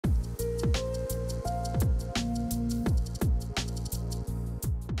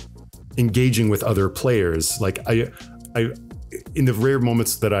engaging with other players. Like I in the rare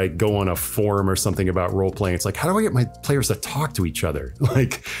moments that I go on a forum or something about role playing, it's like, how do I get my players to talk to each other?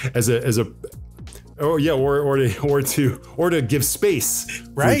 Like or to give space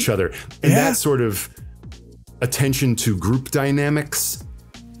for each other. And that sort of attention to group dynamics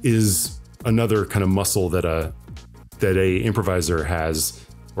is another kind of muscle that a improviser has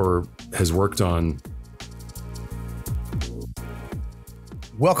or has worked on.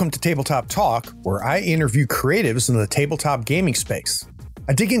 Welcome to Tabletop Talk, where I interview creatives in the tabletop gaming space.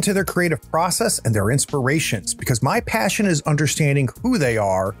 I dig into their creative process and their inspirations because my passion is understanding who they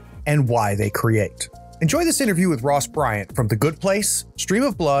are and why they create. Enjoy this interview with Ross Bryant from The Good Place, Stream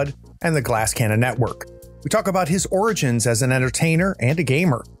of Blood, and the Glass Cannon Network. We talk about his origins as an entertainer and a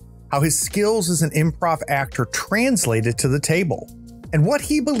gamer, how his skills as an improv actor translated to the table, and what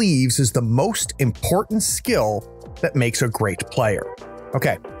he believes is the most important skill that makes a great player.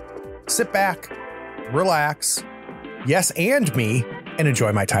 Okay, sit back, relax, yes, and me, and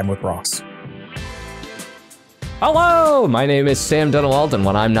enjoy my time with Ross. Hello, my name is Sam Dunawald, and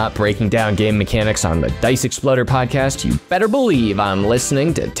when I'm not breaking down game mechanics on the Dice Exploder podcast, you better believe I'm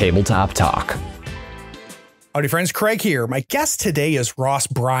listening to Tabletop Talk. Howdy friends, Craig here. My guest today is Ross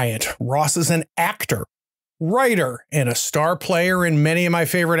Bryant. Ross is an actor, writer, and a star player in many of my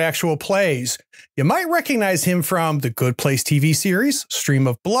favorite actual plays. You might recognize him from the Good Place TV series, Stream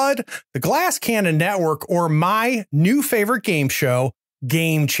of Blood, the Glass Cannon Network, or my new favorite game show,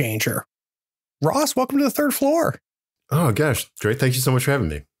 Game Changer. Ross, welcome to the third floor. Oh gosh, great. Thank you so much for having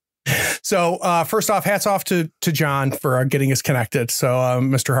me. So first off, hats off to John for getting us connected. So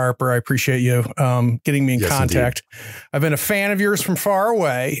Mr. Harper, I appreciate you getting me in contact. Indeed. I've been a fan of yours from far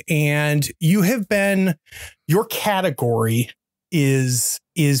away, and you have been, your category is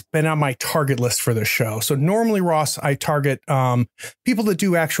been on my target list for this show. So normally, Ross, I target people that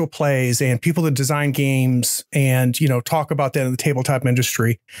do actual plays and people that design games and, you know, talk about that in the tabletop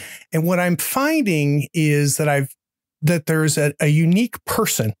industry. And what I'm finding is that there's a unique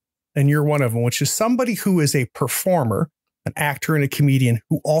person, and you're one of them, which is somebody who is a performer, an actor and a comedian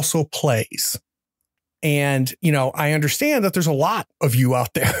who also plays. And, you know, I understand that there's a lot of you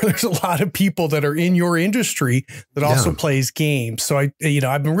out there. There's a lot of people that are in your industry that also plays games. So I've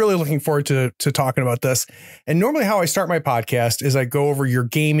been really looking forward to talking about this. And normally how I start my podcast is I go over your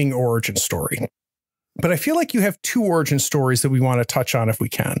gaming origin story. But I feel like you have two origin stories that we want to touch on if we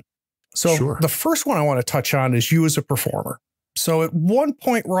can. So The first one I want to touch on is you as a performer. So at one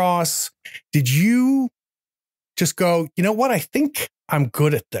point, Ross, did you just go, you know what? I think I'm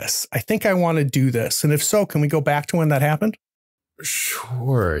good at this. I think I want to do this. And if so, can we go back to when that happened?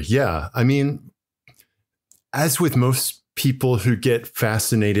 Sure. Yeah. I mean, as with most people who get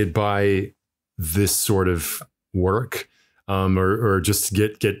fascinated by this sort of work, or just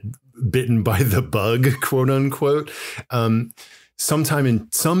get bitten by the bug, quote unquote, sometime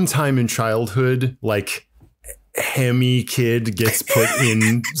in childhood, like hammy kid gets put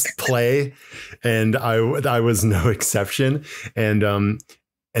in play, and I was no exception. And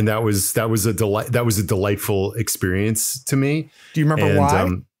that was a delight. That was a delightful experience to me. Do you remember why?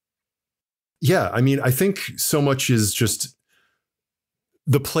 Yeah, I mean, I think so much is just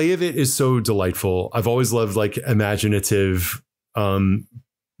the play of it is so delightful. I've always loved like imaginative,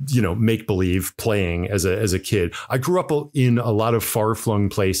 make believe playing as a kid. I grew up in a lot of far flung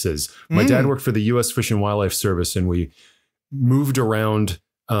places. My dad worked for the U.S. Fish and Wildlife Service, and we moved around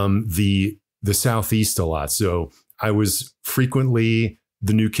the Southeast a lot. So I was frequently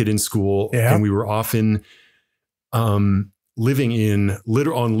the new kid in school, and we were often living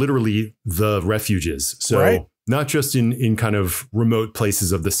on literally the refuges. So not just in kind of remote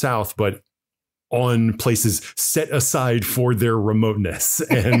places of the South, but on places set aside for their remoteness.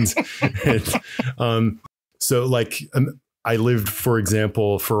 So like I lived, for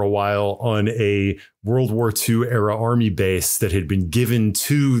example, for a while on a World War II era army base that had been given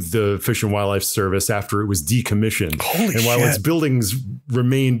to the Fish and Wildlife Service after it was decommissioned. While its buildings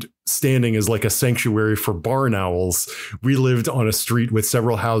remained standing as like a sanctuary for barn owls, we lived on a street with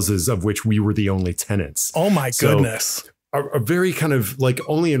several houses of which we were the only tenants. Oh my goodness. A very kind of like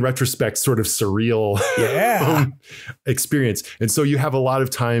only in retrospect sort of surreal experience. And so you have a lot of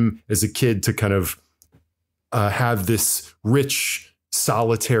time as a kid to kind of have this rich,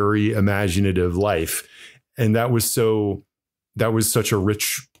 solitary, imaginative life. And that was such a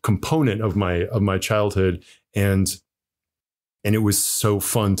rich component of my childhood. And it was so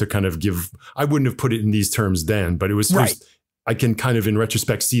fun to kind of I wouldn't have put it in these terms then, but it was just, I can kind of in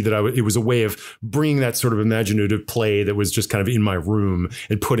retrospect see that it was a way of bringing that sort of imaginative play that was just kind of in my room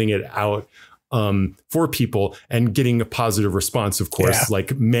and putting it out for people and getting a positive response, of course.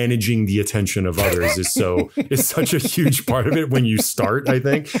 Like managing the attention of others is such a huge part of it when you start, I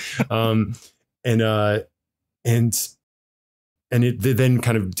think. And it then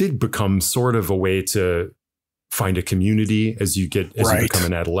kind of did become sort of a way to find a community as you become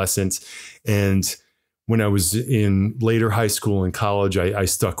an adolescent. And when I was in later high school and college, I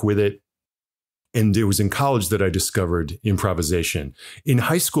stuck with it. And it was in college that I discovered improvisation. In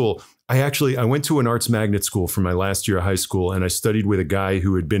high school, I went to an arts magnet school for my last year of high school, and I studied with a guy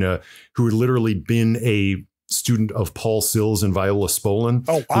who had literally been a student of Paul Sills and Viola Spolin.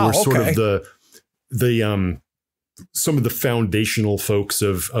 Oh, wow. Who were sort of some of the foundational folks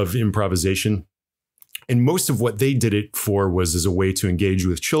of improvisation. And most of what they did it for was as a way to engage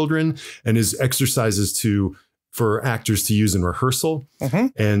with children and as exercises for actors to use in rehearsal.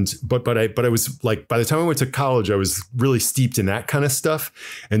 Mm-hmm. But I was like, by the time I went to college, I was really steeped in that kind of stuff.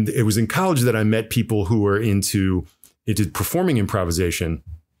 And it was in college that I met people who were into performing improvisation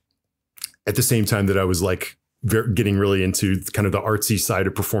at the same time that I was like getting really into kind of the artsy side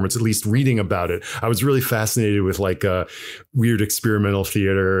of performance, at least reading about it. I was really fascinated with like weird experimental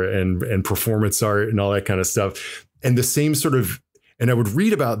theater and performance art and all that kind of stuff. And the same sort of, and I would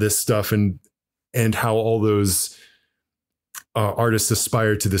read about this stuff and how all those artists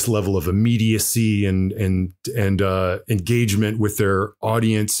aspire to this level of immediacy and engagement with their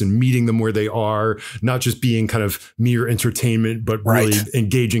audience and meeting them where they are, not just being kind of mere entertainment, but really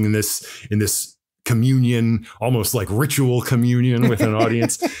engaging in this communion, almost like ritual communion with an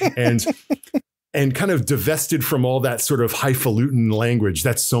audience, and kind of divested from all that sort of highfalutin language.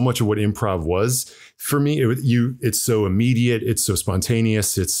 That's so much of what improv was for me. It's so immediate. It's so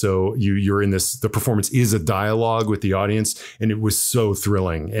spontaneous. It's so you're in this, the performance is a dialogue with the audience. And it was so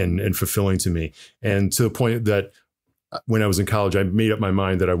thrilling and fulfilling to me. And to the point that when I was in college, I made up my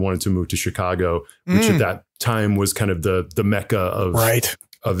mind that I wanted to move to Chicago, which at that time was kind of the mecca of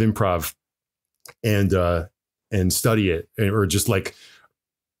improv, and study it, or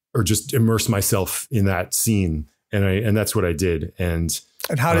just immerse myself in that scene. And that's what I did. And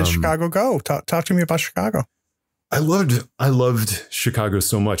how did Chicago go? Talk to me about Chicago. I loved Chicago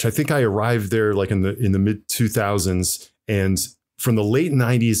so much. I think I arrived there like in the mid 2000s, and from the late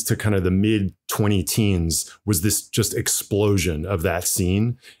 90s to kind of the mid 2010s was this just explosion of that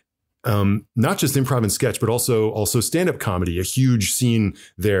scene. Not just improv and sketch, but also stand-up comedy, a huge scene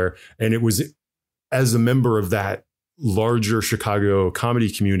there. And it was as a member of that larger Chicago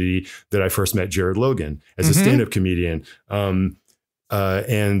comedy community that I first met Jared Logan as a stand-up comedian,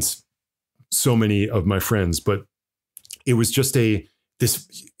 and so many of my friends. But it was just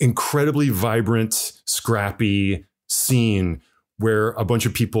this incredibly vibrant, scrappy scene where a bunch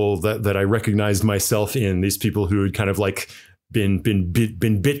of people that I recognized myself in, these people who had kind of like been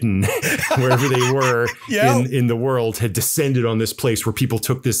bitten wherever they were in the world, had descended on this place where people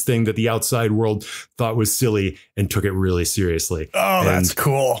took this thing that the outside world thought was silly and took it really seriously. Oh, that's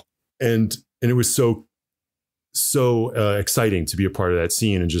cool. And it was so exciting to be a part of that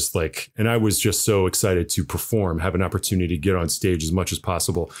scene, and I was just so excited to perform, have an opportunity to get on stage as much as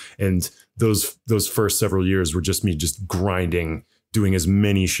possible. And those first several years were just me just grinding, doing as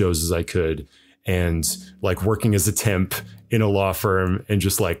many shows as I could, and like working as a temp in a law firm and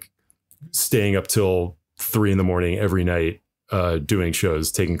just like staying up till 3 a.m. every night, doing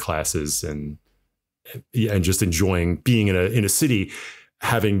shows, taking classes, and just enjoying being in a city,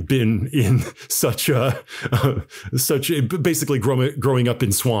 having been in basically growing up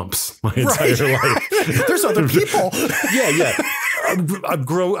in swamps my entire life. There's other people. Yeah. I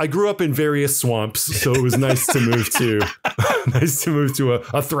grew up in various swamps, so it was nice to move to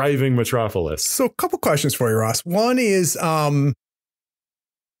a thriving metropolis. So a couple questions for you, Ross. One is, and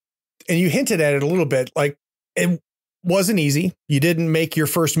you hinted at it a little bit, like it wasn't easy. You didn't make your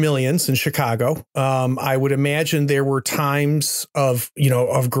first millions in Chicago. I would imagine there were times of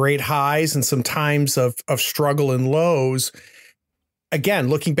great highs and some times of struggle and lows. Again,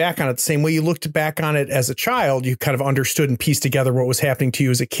 looking back on it the same way you looked back on it as a child, you kind of understood and pieced together what was happening to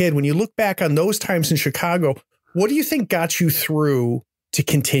you as a kid. When you look back on those times in Chicago, what do you think got you through to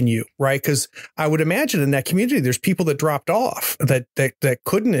continue? Right? Because I would imagine in that community, there's people that dropped off that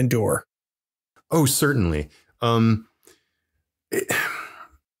couldn't endure. Oh, certainly.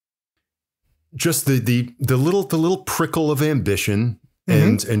 Just the little prickle of ambition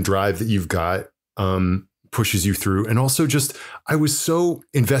and drive that you've got, pushes you through. And also just, I was so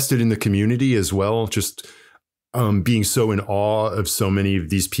invested in the community as well. Just, being so in awe of so many of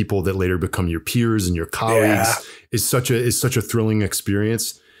these people that later become your peers and your colleagues is such a thrilling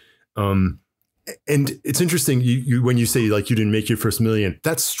experience. And And it's interesting you when you say like you didn't make your first million,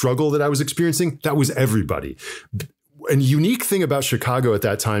 that struggle that I was experiencing, that was everybody. And unique thing about Chicago at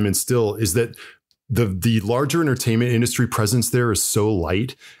that time and still is that the larger entertainment industry presence there is so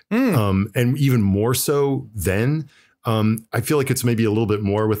light, and even more so then. I feel like it's maybe a little bit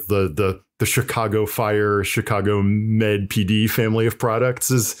more with the Chicago Fire, Chicago Med PD family of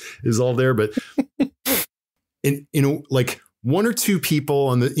products is all there, but like one or two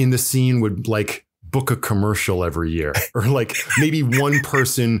people in the scene would like book a commercial every year, or like maybe one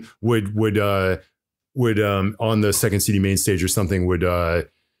person would on the Second City main stage or something would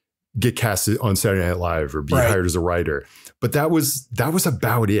get cast on Saturday Night Live or be hired as a writer. But that was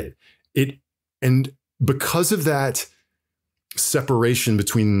about it. And because of that separation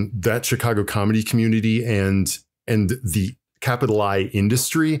between that Chicago comedy community and the capital I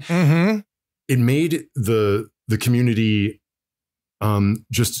industry, it made the community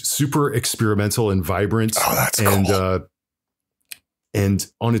just super experimental and vibrant. Oh, that's cool. And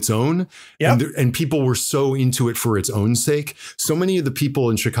on its own. And people were so into it for its own sake. So many of the people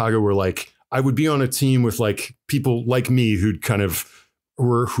in Chicago were like, I would be on a team with like people like me who'd kind of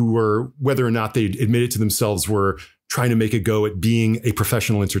who were, whether or not they admit it to themselves, were trying to make a go at being a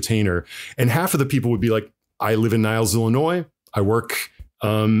professional entertainer. And half of the people would be like, I live in Niles, Illinois. I work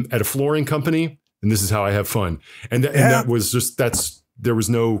at a flooring company, and this is how I have fun. And that was just, there was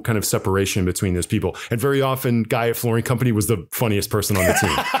no kind of separation between those people. And very often guy at flooring company was the funniest person on the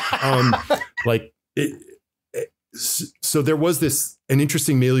team. So there was an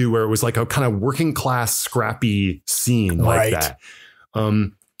interesting milieu where it was like a kind of working class, scrappy scene like that.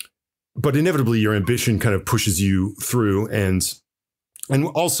 But inevitably your ambition kind of pushes you through. And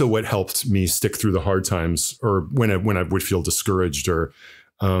also what helped me stick through the hard times, or when I would feel discouraged, or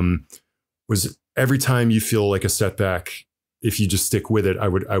was every time you feel like a setback, if you just stick with it, I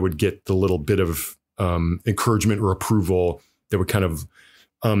would get the little bit of encouragement or approval that would kind of,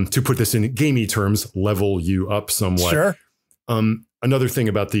 to put this in gamey terms, level you up somewhat. Sure. Another thing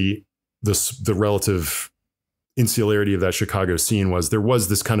about the relative insularity of that Chicago scene was there was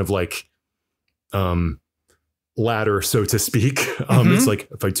this kind of like ladder, so to speak. It's like,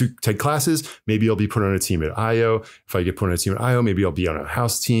 if I take classes, maybe I'll be put on a team at IO. If I get put on a team at IO, maybe I'll be on a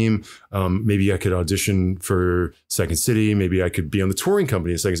house team. Maybe I could audition for Second City. Maybe I could be on the touring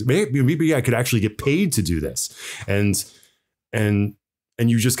company at Second City. Maybe I could actually get paid to do this. And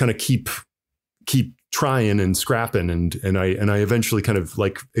you just kind of keep trying and scrapping. And I eventually kind of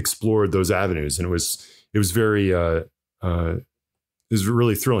like explored those avenues, and it was very, it was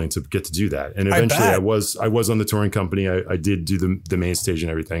really thrilling to get to do that. And eventually I was on the touring company. I did do the main stage and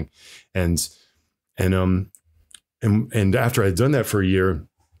everything. And after I'd done that for a year,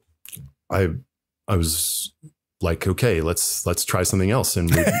 I was like, okay, let's try something else. And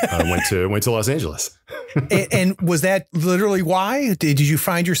we went to Los Angeles. And was that literally why? Did you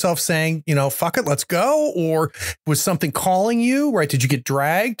find yourself saying, fuck it, let's go? Or was something calling you, right? Did you get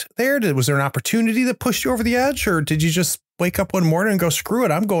dragged there? Was there an opportunity that pushed you over the edge? Or did you just wake up one morning and go, screw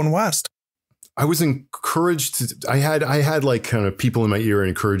it, I'm going west? I was encouraged I had like kind of people in my ear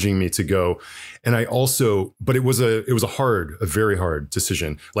encouraging me to go. And I also, but it was a very hard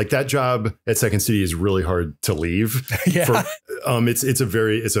decision. Like that job at Second City is really hard to leave.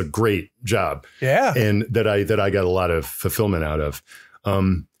 It's a great job. Yeah. And that I got a lot of fulfillment out of.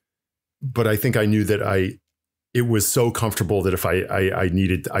 But I think I knew that it was so comfortable that if I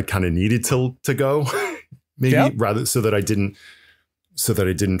kind of needed to go, maybe rather so that I didn't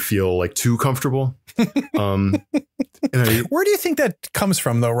feel like too comfortable. Where do you think that comes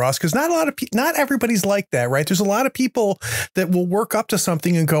from though, Ross? Because not everybody's like that, right? There's a lot of people that will work up to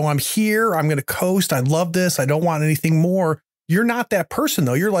something and go, I'm here, I'm going to coast. I love this. I don't want anything more. You're not that person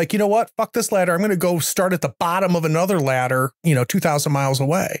though. You're like, you know what? Fuck this ladder. I'm going to go start at the bottom of another ladder, 2,000 miles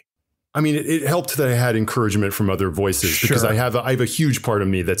away. I mean, it helped that I had encouragement from other voices, because I have a huge part of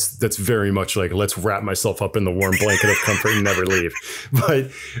me that's very much like, let's wrap myself up in the warm blanket of comfort and never leave.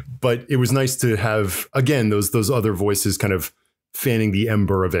 But it was nice to have, again, those other voices kind of fanning the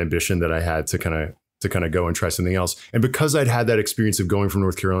ember of ambition that I had to kind of go and try something else. And because I'd had that experience of going from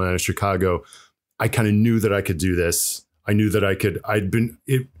North Carolina to Chicago, I kind of knew that I could do this. I knew that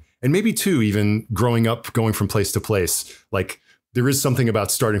and maybe too, even growing up, going from place to place, like, there is something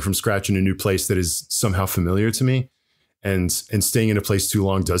about starting from scratch in a new place that is somehow familiar to me, and staying in a place too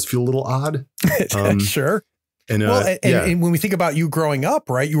long does feel a little odd. Sure. And when we think about you growing up,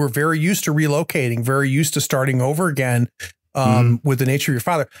 right, you were very used to relocating, very used to starting over again with the nature of your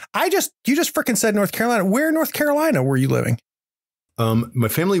father. You just freaking said North Carolina. Where in North Carolina were you living? My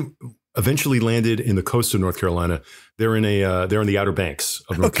family eventually landed in the coast of North Carolina. They're in the Outer Banks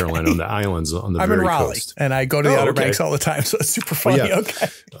of North Carolina, on the islands on the I'm very in Raleigh, coast. and I go to the Outer Banks all the time, so it's super funny. Okay.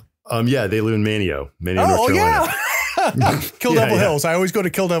 They live in Manio, North Carolina. Kill Devil Hills. I always go to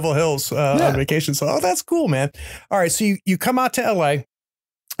Kill Devil Hills on vacation. So, that's cool, man. All right. So you come out to LA.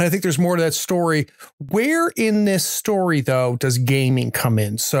 And I think there's more to that story. Where in this story, though, does gaming come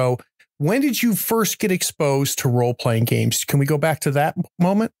in? So when did you first get exposed to role-playing games? Can we go back to that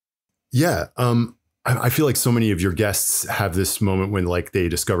moment? Yeah. I feel like so many of your guests have this moment when like they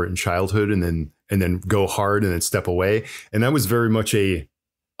discover it in childhood and then go hard and then step away. And that was very much a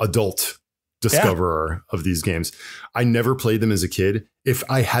adult discoverer of these games. I never played them as a kid. If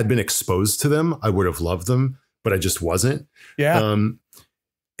I had been exposed to them, I would have loved them, but I just wasn't. Yeah.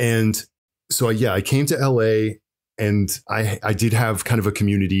 And so, I came to LA, and I did have kind of a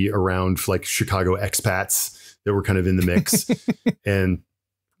community around like Chicago expats that were kind of in the mix. And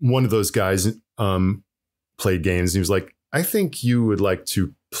one of those guys played games. And he was like, I think you would like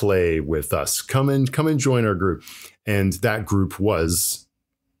to play with us. Come and join our group. And that group was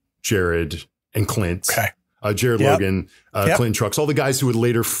Jared and Clint, Jared Logan, Clint Trucks, all the guys who would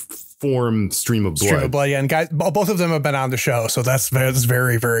later form Stream of Blood. And guys, both of them have been on the show, so that's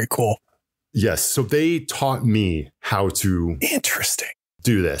very, very cool. Yes, so they taught me how to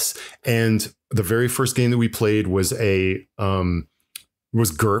do this. And the very first game that we played was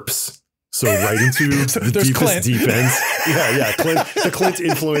was GURPS. So right into the deepest deep ends. The Clint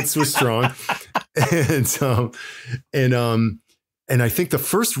influence was strong, and I think the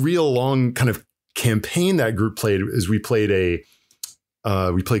first real long kind of campaign that group played is we played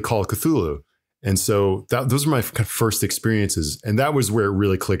Call of Cthulhu. And so those were my kind of first experiences. And that was where it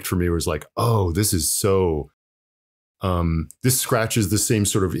really clicked for me. It was like, oh, this is so, this scratches the same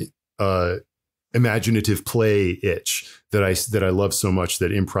sort of imaginative play itch that I love so much,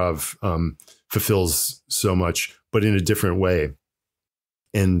 that improv fulfills so much, but in a different way.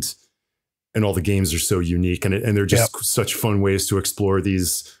 And all the games are so unique, and they're just such fun ways to explore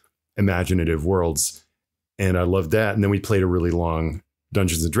these imaginative worlds. And I loved that. And then we played a really long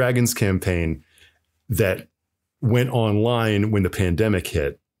Dungeons and Dragons campaign that went online when the pandemic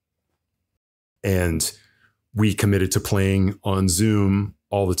hit. And we committed to playing on Zoom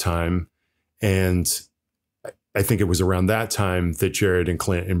all the time. And I think it was around that time that Jared and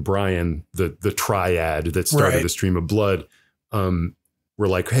Clint and Bryant, the triad that started the Stream of Blood, were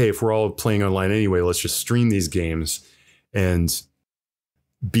like, hey, if we're all playing online anyway, let's just stream these games. And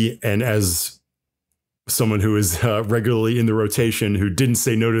as someone who is regularly in the rotation who didn't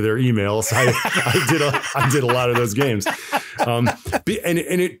say no to their emails, I did a lot of those games. And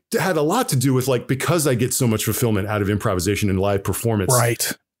it had a lot to do with, like, because I get so much fulfillment out of improvisation and live performance.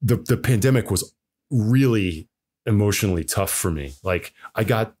 Right. The pandemic was really emotionally tough for me. Like I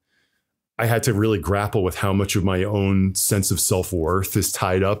had to really grapple with how much of my own sense of self-worth is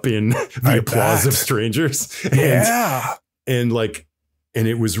tied up in the applause of strangers. Yeah. And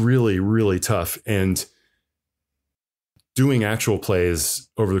it was really, really tough. And doing actual plays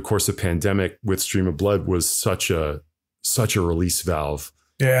over the course of pandemic with Stream of Blood was such a release valve.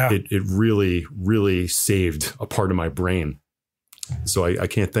 Yeah. It really, really saved a part of my brain. So I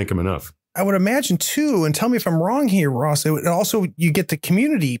can't thank him enough. I would imagine too, and tell me if I'm wrong here, Ross, it also, you get the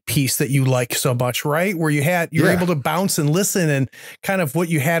community piece that you like so much, right? Where you're able to bounce and listen, and kind of what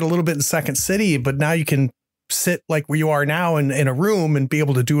you had a little bit in Second City, but now you can sit like where you are now in a room and be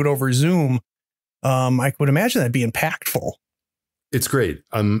able to do it over Zoom. I would imagine that'd be impactful. It's great.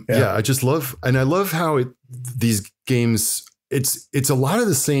 I just love, and I love how these games, it's a lot of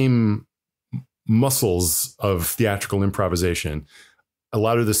the same muscles of theatrical improvisation. A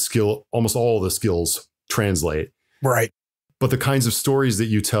lot of the skill, almost all the skills translate. Right. But the kinds of stories that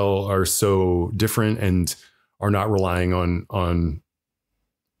you tell are so different and are not relying on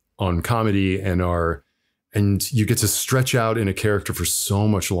comedy, and you get to stretch out in a character for so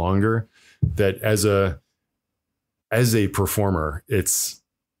much longer that as a performer, it's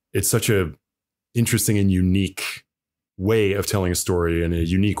such a interesting and unique way of telling a story, and a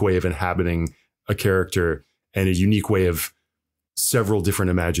unique way of inhabiting a character, and a unique way of several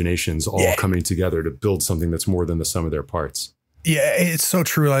different imaginations all coming together to build something that's more than the sum of their parts. Yeah, it's so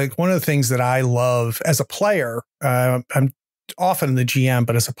true. Like, one of the things that I love as a player, I'm often the GM,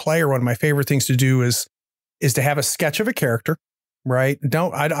 but as a player, one of my favorite things to do is to have a sketch of a character, right?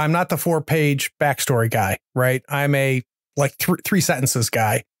 I'm not the 4-page backstory guy, right? I'm a three sentences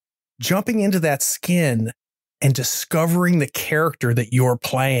guy, jumping into that skin and discovering the character that you're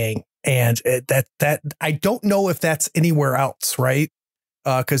playing. And that I don't know if that's anywhere else, right?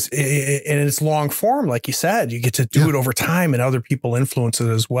 Because and it's long form, like you said, you get to do it over time, and other people influence it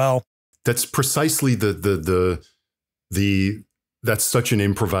as well. that's precisely that's such an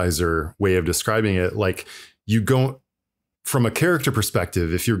improviser way of describing it. Like, you go from a character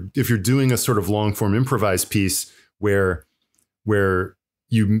perspective, if you're doing a sort of long form improvised piece where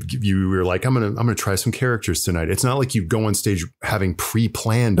you were like, I'm gonna try some characters tonight. It's not like you go on stage having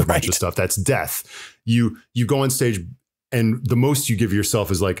pre-planned a bunch of stuff. That's death. You go on stage and the most you give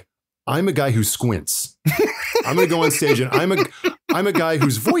yourself is like, I'm a guy who squints. I'm gonna go on stage and I'm a guy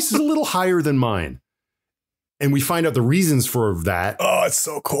whose voice is a little higher than mine. And we find out the reasons for that. Oh, it's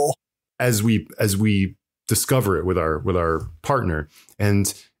so cool. As we discover it with our partner.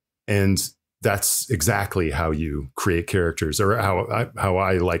 And that's exactly how you create characters, or how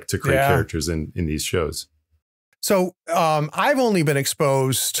I like to create characters in these shows. So I've only been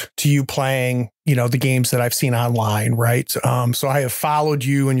exposed to you playing, the games that I've seen online, right? So I have followed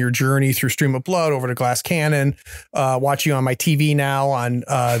you and your journey through Stream of Blood over to Glass Cannon, watch you on my TV now on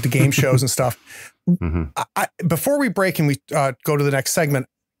the game shows and stuff. Mm-hmm. Before we break and we go to the next segment,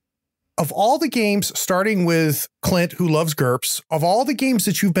 of all the games, starting with Clint, who loves GURPS, of all the games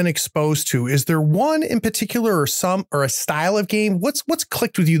that you've been exposed to, is there one in particular or a style of game? What's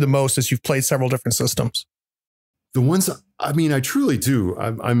clicked with you the most as you've played several different systems? The ones, I mean, I truly do.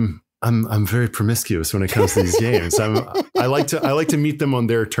 I'm very promiscuous when it comes to these games. I like to meet them on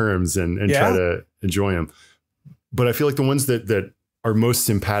their terms and try to enjoy them. But I feel like the ones that are most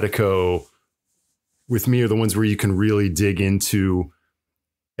simpatico with me are the ones where you can really dig into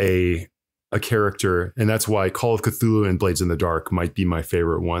a character, and that's why Call of Cthulhu and Blades in the Dark might be my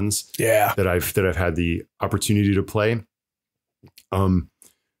favorite ones. Yeah, that I've had the opportunity to play,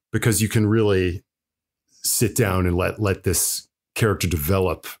 because you can really sit down and let this character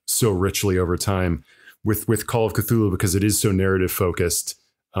develop so richly over time. With Call of Cthulhu, because it is so narrative focused,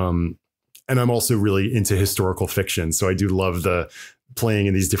 and I'm also really into historical fiction, so I do love the playing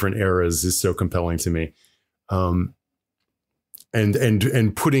in these different eras is so compelling to me.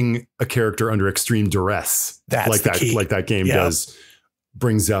 And putting a character under extreme duress, like that game does,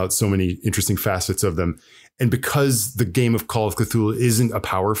 brings out so many interesting facets of them. And because the game of Call of Cthulhu isn't a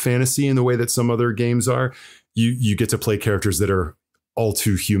power fantasy in the way that some other games are, you get to play characters that are all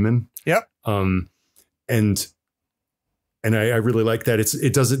too human. Yep. And I really like that.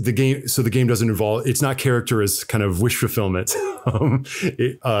 The game doesn't involve, it's not character as kind of wish fulfillment.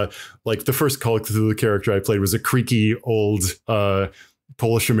 Like the first Call of Cthulhu character I played was a creaky old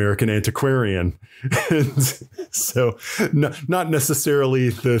Polish American antiquarian. And so not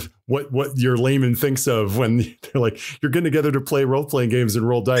necessarily what your layman thinks of when they're like, you're getting together to play role-playing games and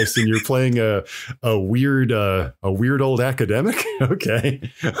roll dice and you're playing a weird old academic.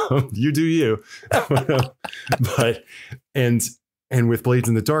 Okay. You do you. But and with Blades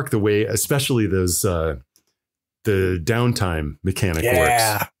in the Dark, the way, especially those the downtime mechanic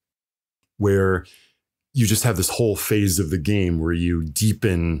works, where you just have this whole phase of the game where you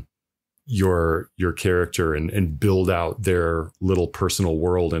deepen your character and build out their little personal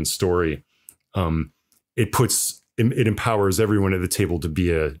world and story. It empowers everyone at the table to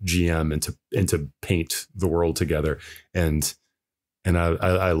be a GM and to paint the world together. And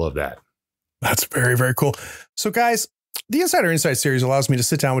I love that. That's very, very cool. So guys, the Insider Insight series allows me to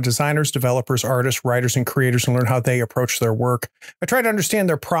sit down with designers, developers, artists, writers, and creators and learn how they approach their work. I try to understand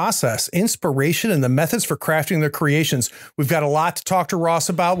their process, inspiration, and the methods for crafting their creations. We've got a lot to talk to Ross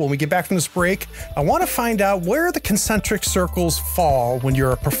about when we get back from this break. I want to find out where the concentric circles fall when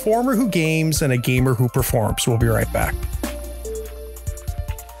you're a performer who games and a gamer who performs. We'll be right back.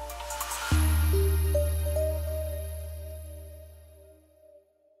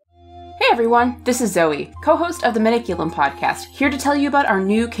 Hey everyone, this is Zoe, co-host of the Maniculum podcast, here to tell you about our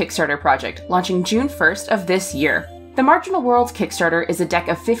new Kickstarter project, launching June 1st of this year. The Marginal Worlds Kickstarter is a deck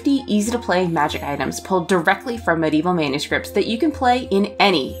of 50 easy-to-play magic items pulled directly from medieval manuscripts that you can play in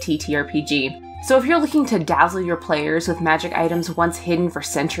any TTRPG. So if you're looking to dazzle your players with magic items once hidden for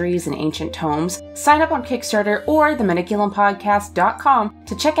centuries in ancient tomes, sign up on Kickstarter or themaniculumpodcast.com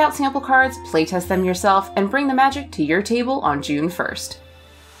to check out sample cards, playtest them yourself, and bring the magic to your table on June 1st.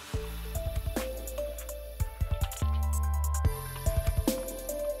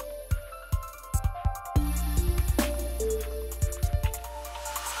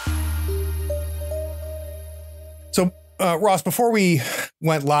 So, Ross, before we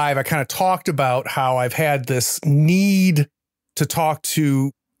went live, I kind of talked about how I've had this need to talk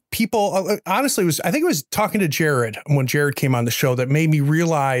to people. Honestly, I think it was talking to Jared when Jared came on the show that made me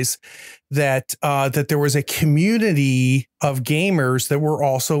realize that that there was a community of gamers that were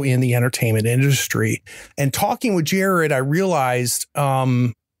also in the entertainment industry. And talking with Jared, I realized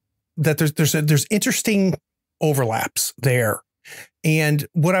that there's interesting overlaps there. And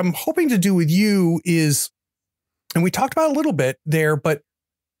what I'm hoping to do with you is, and we talked about it a little bit there,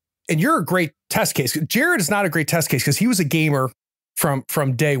 and you're a great test case. Jared is not a great test case because he was a gamer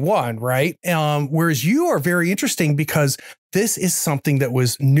from day one, right? Whereas you are very interesting because this is something that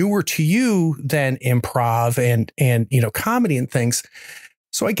was newer to you than improv and comedy and things.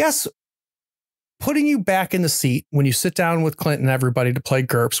 So I guess putting you back in the seat when you sit down with Clint and everybody to play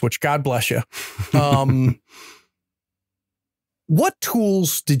GURPS, which God bless you. What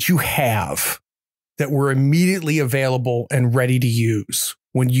tools did you have that were immediately available and ready to use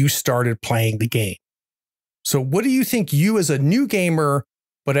when you started playing the game? So what do you think you as a new gamer,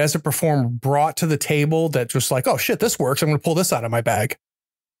 but as a performer brought to the table that just like, oh shit, this works. I'm going to pull this out of my bag.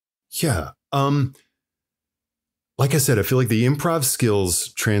 Yeah. Like I said, I feel like the improv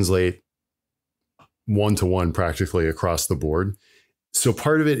skills translate 1-to-1 practically across the board. So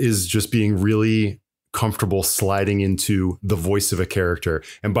part of it is just being really comfortable sliding into the voice of a character.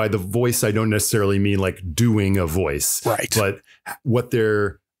 And by the voice, I don't necessarily mean like doing a voice, right? But what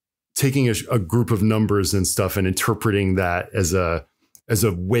they're taking a group of numbers and stuff and interpreting that as a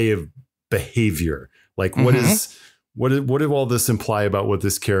way of behavior. Like what do all this imply about what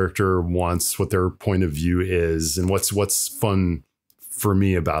this character wants, what their point of view is, and what's fun for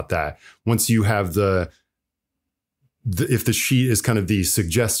me about that. Once you have if the sheet is kind of the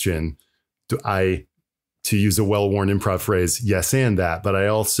suggestion, to use a well-worn improv phrase, yes, and that, but I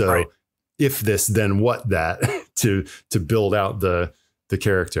also, right, if this, then what that to build out the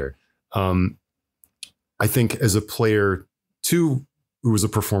character. I think as a player too, who was a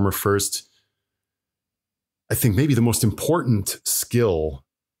performer first, I think maybe the most important skill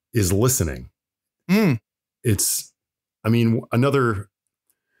is listening. Another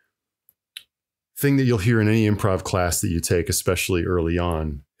thing that you'll hear in any improv class that you take, especially early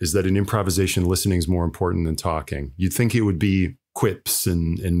on, is that in improvisation, listening is more important than talking. You'd think it would be quips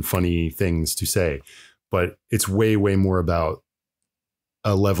and funny things to say, but it's way, way more about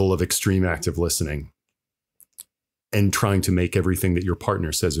a level of extreme active listening and trying to make everything that your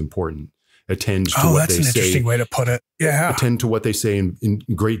partner says important. Attend to what they say. Oh, that's an interesting way to put it. Yeah. Attend to what they say in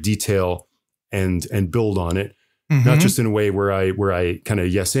great detail and build on it. Not just in a way where I kind of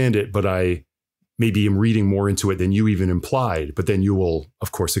yes and it, but I maybe am reading more into it than you even implied, but then you will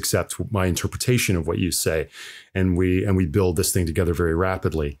of course accept my interpretation of what you say. And we build this thing together very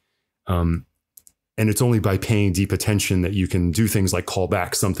rapidly. And it's only by paying deep attention that you can do things like call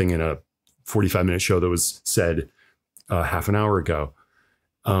back something in a 45-minute show that was said half an hour ago.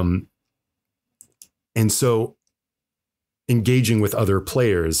 And so engaging with other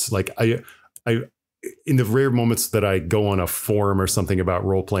players, like I in the rare moments that I go on a forum or something about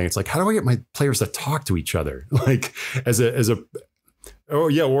role playing, it's like, how do I get my players to talk to each other? Like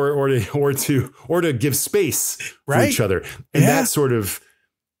or to give space for each other. And that sort of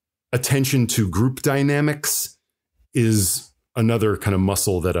attention to group dynamics is another kind of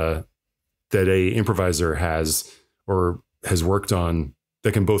muscle that a improviser has or has worked on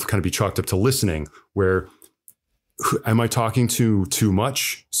that can both kind of be chalked up to listening, where am I talking too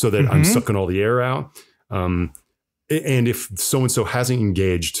much so that I'm sucking all the air out? And if so-and-so hasn't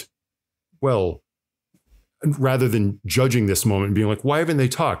engaged, well, rather than judging this moment and being like, why haven't they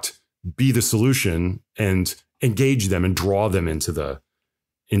talked? Be the solution and engage them and draw them into the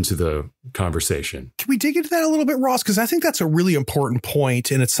conversation. Can we dig into that a little bit, Ross? Because I think that's a really important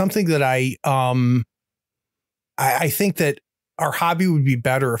point, and it's something that I think that our hobby would be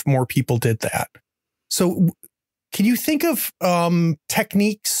better if more people did that. So can you think of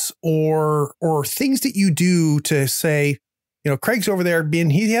techniques or things that you do to say, Craig's over there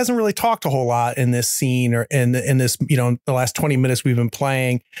he hasn't really talked a whole lot in this scene or in this, the last 20 minutes we've been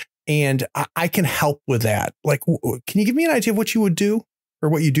playing, and I can help with that. Like, can you give me an idea of what you would do or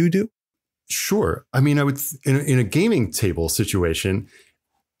what you do? Sure. I mean, I would, in a gaming table situation,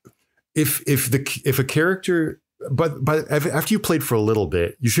 if a character, but after you played for a little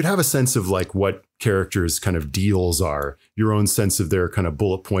bit, you should have a sense of like what characters' kind of deals are, your own sense of their kind of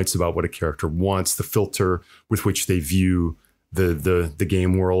bullet points about what a character wants, the filter with which they view the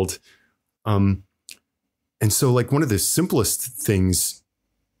game world. And so like one of the simplest things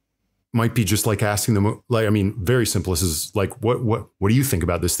might be just like asking them, like, I mean, very simplest is like, what do you think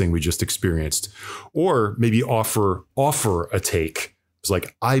about this thing we just experienced? Or maybe offer a take. It's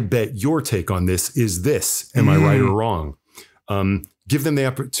like, I bet your take on this is this. Am I right or wrong? Give them the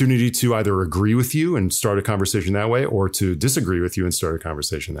opportunity to either agree with you and start a conversation that way, or to disagree with you and start a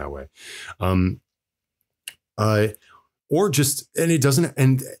conversation that way. Or just, and it doesn't,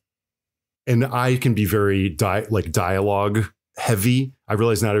 and I can be very dialogue heavy. I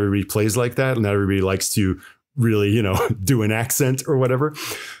realize not everybody plays like that. And not everybody likes to really, do an accent or whatever.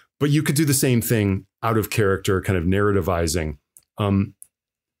 But you could do the same thing out of character, kind of narrativizing.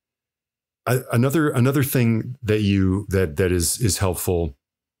 Another thing that is helpful.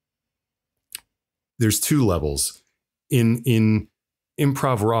 There's two levels. In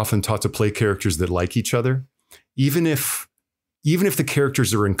improv, we're often taught to play characters that like each other, even if the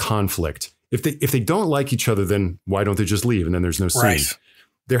characters are in conflict. If they don't like each other, then why don't they just leave? And then there's no scene. Right.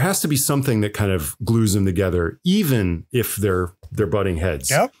 There has to be something that kind of glues them together, even if they're butting heads.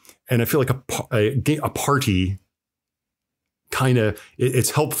 Yep. And I feel like a party kind of,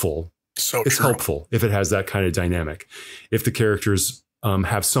 it's helpful. It's helpful if it has that kind of dynamic. If the characters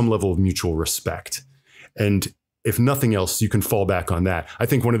have some level of mutual respect. And if nothing else, you can fall back on that. I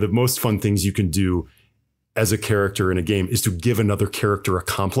think one of the most fun things you can do as a character in a game is to give another character a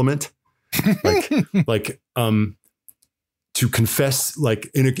compliment. To confess,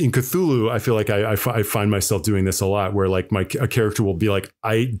 like in Cthulhu, I feel like I find myself doing this a lot, where like a character will be like,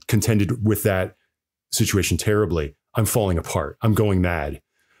 I contended with that situation terribly. I'm falling apart. I'm going mad.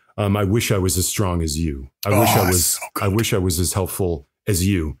 I wish I was as strong as you. I wish I was as helpful as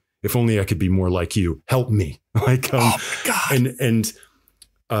you. If only I could be more like you. Help me. I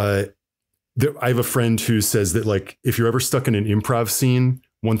have a friend who says that, like, if you're ever stuck in an improv scene,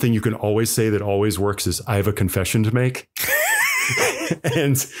 one thing you can always say that always works is, I have a confession to make.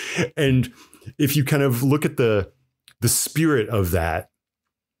 and if you kind of look at the spirit of that,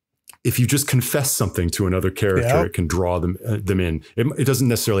 if you just confess something to another character, it can draw them in. It doesn't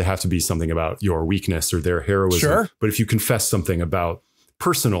necessarily have to be something about your weakness or their heroism. Sure. But if you confess something about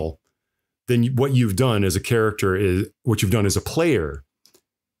personal, then what you've done as a character is, what you've done as a player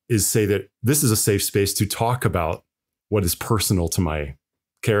is say that this is a safe space to talk about what is personal to my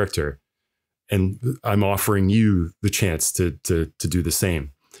character. And I'm offering you the chance to do the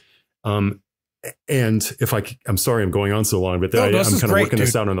same. And if I'm sorry, I'm going on so long, but I'm kind of working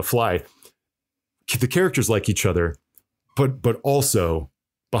this out on the fly. The characters like each other, but also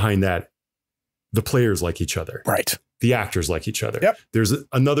behind that, the players like each other. Right. The actors like each other. Yep. There's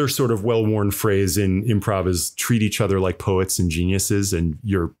another sort of well-worn phrase in improv is treat each other like poets and geniuses, and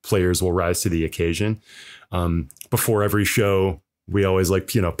your players will rise to the occasion. Before every show, we always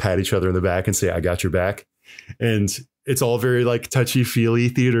pat each other in the back and say, I got your back. And it's all very like touchy-feely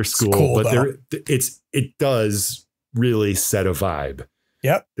theater school, cool, but it does really set a vibe.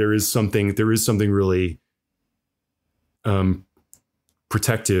 Yep. There is something really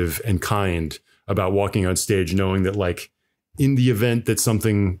protective and kind about walking on stage, knowing that, like, in the event that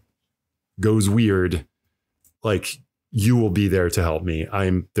something goes weird, like, you will be there to help me.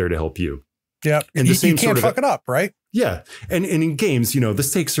 I'm there to help you. Yeah. And you can't fuck it up, right? Yeah. And in games, the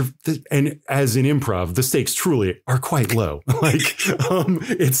stakes are, and as in improv, the stakes truly are quite low. Like,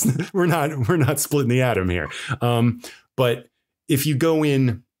 we're not splitting the atom here. But if you go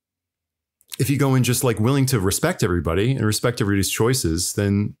in just like willing to respect everybody and respect everybody's choices,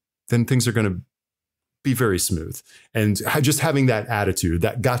 then things are going to be very smooth. And just having that attitude,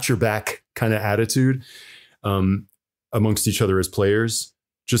 that got your back kind of attitude, amongst each other as players,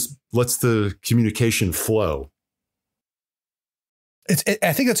 just lets the communication flow.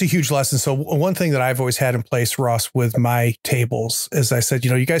 I think that's a huge lesson. So one thing that I've always had in place, Ross, with my tables is I said,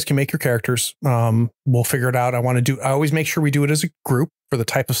 you guys can make your characters. We'll figure it out. I always make sure we do it as a group for the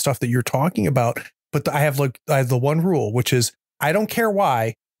type of stuff that you're talking about. But I have the one rule, which is I don't care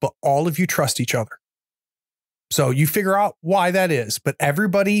why, but all of you trust each other. So you figure out why that is, but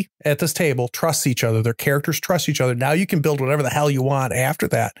everybody at this table trusts each other. Their characters trust each other. Now you can build whatever the hell you want after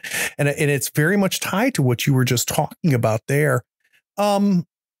that. And it's very much tied to what you were just talking about there. When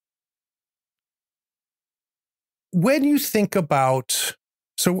you think about,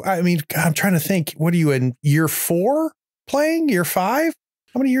 I'm trying to think, what are you in year 4 playing, year 5?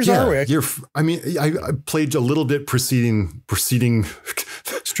 How many years are we? I played a little bit preceding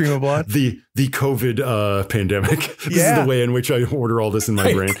Stream of Blood, the COVID pandemic. This is the way in which I order all this in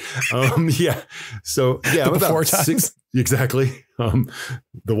my brain. So I'm about 6. Exactly.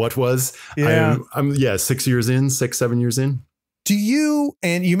 The what was? Yeah. I'm 6 years in, 6-7 years in. Do you,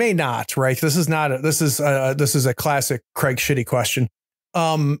 and you may not, right? This is a classic Craig Shitty question.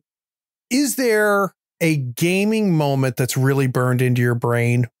 Is there a gaming moment that's really burned into your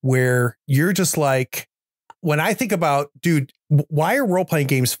brain where you're just like, when I think about, dude, why are role-playing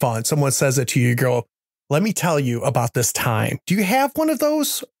games fun? Someone says it to you, you go, let me tell you about this time. Do you have one of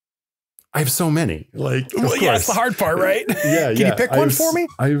those? I have so many. Like, that's the hard part, right? Can you pick one for me?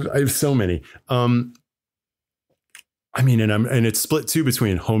 I have so many. And it's split too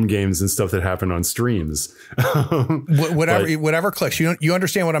between home games and stuff that happen on streams. Whatever clicks. You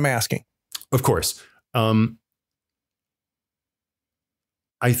understand what I'm asking? Of course.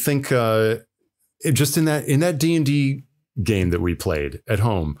 I think just in that D&D game that we played at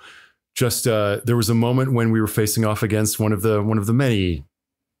home, just there was a moment when we were facing off against one of the many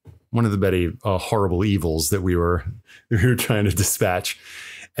horrible evils that we were trying to dispatch,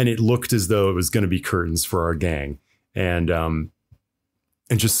 and it looked as though it was going to be curtains for our gang, and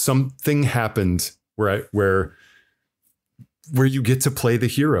just something happened where you get to play the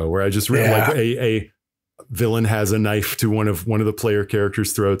hero, where I just like a villain has a knife to one of the player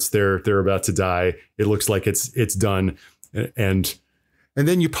characters' throats. They're about to die. It looks like it's done, and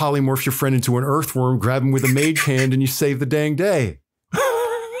then you polymorph your friend into an earthworm, grab him with a mage hand, and you save the dang day.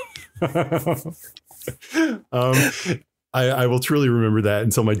 I will truly remember that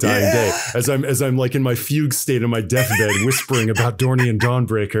until my dying day, as I'm like in my fugue state in my deathbed, whispering about Dorney and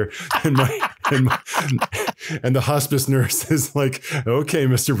Dawnbreaker, and the hospice nurse is like, "Okay,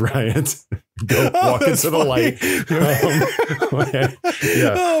 Mr. Bryant, go walk into the light."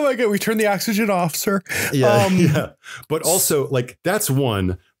 Yeah. Oh my God, we turned the oxygen off, sir. Yeah. But also, like, that's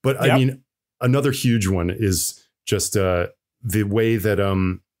one. But I mean, another huge one is just the way that our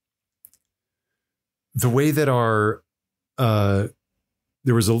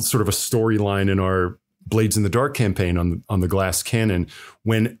there was a sort of a storyline in our Blades in the Dark campaign on the Glass Cannon,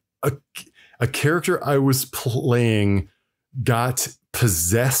 when a character I was playing got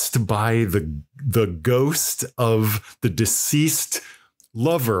possessed by the ghost of the deceased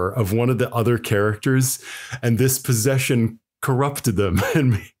lover of one of the other characters, and this possession corrupted them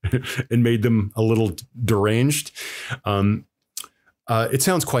and made them a little deranged. It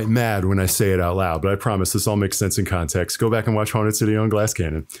sounds quite mad when I say it out loud, but I promise this all makes sense in context. Go back and watch Haunted City on Glass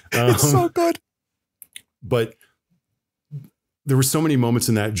Cannon. It's so good. But there were so many moments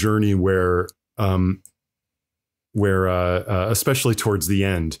in that journey where especially towards the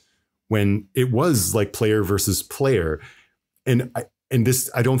end, when it was like player versus player, and this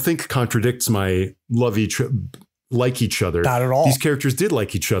I don't think contradicts my like each other. Not at all. These characters did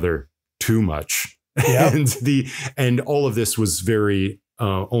like each other too much. Yep. and all of this was very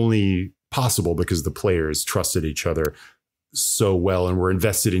only possible because the players trusted each other so well and were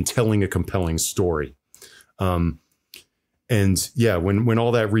invested in telling a compelling story. And yeah, when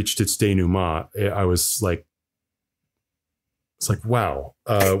all that reached its denouement, I was like, it's like, wow,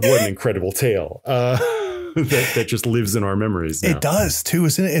 what an incredible tale that just lives in our memories now. It does too,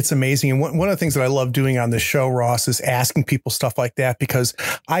 isn't it? It's amazing. And one of the things that I love doing on this show, Ross, is asking people stuff like that, because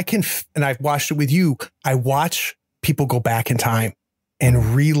I can, and I've watched it with you, I watch people go back in time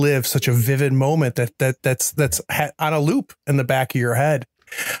and relive such a vivid moment that's on a loop in the back of your head.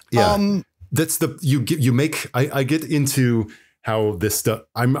 Yeah. That's I get into how this stuff,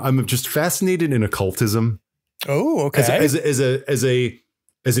 I'm just fascinated in occultism. Oh, okay.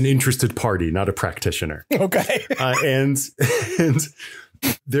 As an interested party, not a practitioner. Okay. And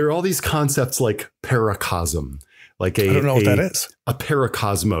there are all these concepts like paracosm, like I don't know what that is. A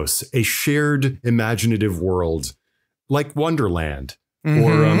paracosmos, a shared imaginative world like Wonderland,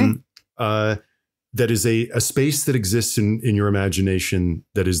 or that is a space that exists in your imagination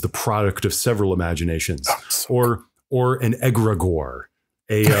that is the product of several imaginations, or an egregore,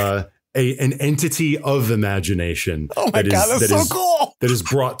 an entity of imagination. Oh my God, that's so cool. That is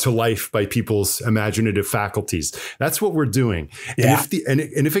brought to life by people's imaginative faculties. That's what we're doing. Yeah. And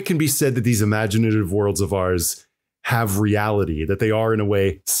if it can be said that these imaginative worlds of ours have reality, that they are in a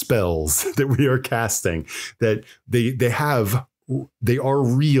way spells that we are casting, that they are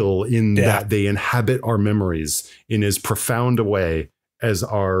real in that they inhabit our memories in as profound a way as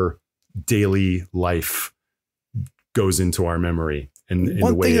our daily life goes into our memory. And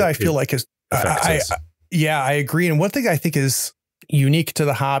one thing that I feel like is, I agree. And one thing I think is unique to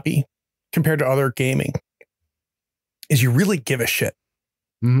the hobby compared to other gaming is you really give a shit.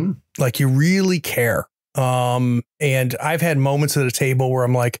 Mm-hmm. Like you really care. And I've had moments at a table where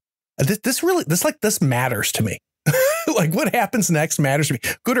I'm like, this matters to me. Like what happens next matters to me,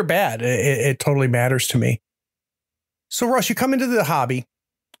 good or bad. It totally matters to me. So Russ, you come into the hobby.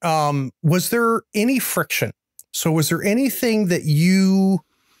 Was there any friction? So was there anything that you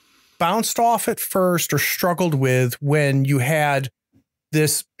bounced off at first or struggled with when you had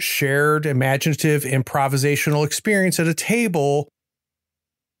this shared imaginative improvisational experience at a table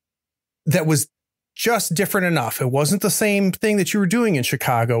that was just different enough? It wasn't the same thing that you were doing in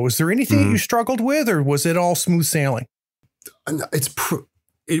Chicago. Was there anything that you struggled with, or was it all smooth sailing?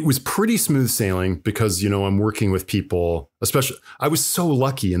 It was pretty smooth sailing because, I'm working with people, especially I was so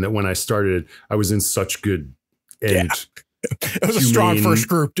lucky in that when I started, I was in such good and it was a strong first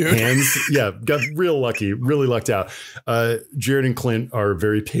group, dude. Hands. Yeah. Got real lucky, really lucked out. Jared and Clint are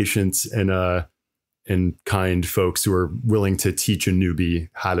very patient and and kind folks who are willing to teach a newbie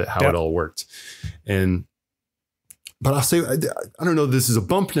how it all worked. But I'll say, I don't know if this is a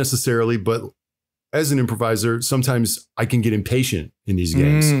bump necessarily, but as an improviser, sometimes I can get impatient in these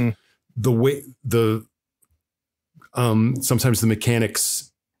games. Sometimes the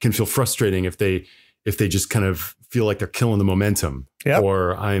mechanics can feel frustrating if they just kind of feel like they're killing the momentum. Yep.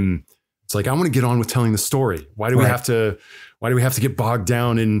 Or it's like, I want to get on with telling the story. Why do we have to get bogged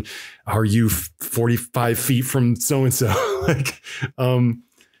down in, are you 45 feet from so-and-so?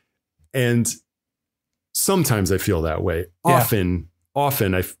 And sometimes I feel that way. Yeah.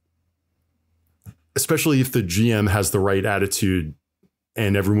 Often especially if the GM has the right attitude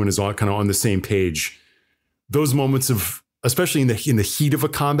and everyone is kind of on the same page, those moments of, especially in the heat of a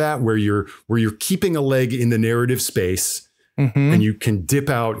combat where you're keeping a leg in the narrative space, and you can dip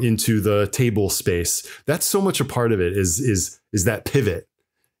out into the table space. That's so much a part of it is that pivot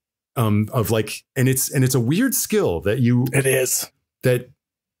of like, and it's a weird skill that you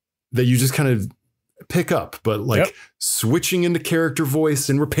just kind of pick up, but like switching into character voice,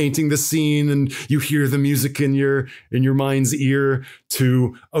 and we're painting the scene and you hear the music in your mind's ear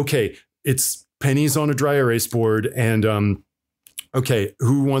to, okay, it's pennies on a dry erase board, and okay,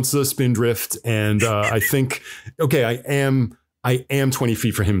 who wants a spindrift? And I think, okay, I am 20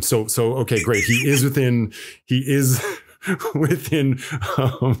 feet from him. So okay, great. He is within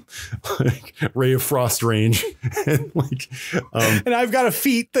like ray of frost range, and and I've got a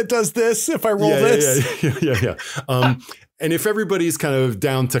feat that does this if I roll this. Yeah. And if everybody's kind of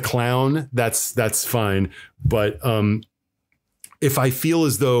down to clown, that's fine. But if I feel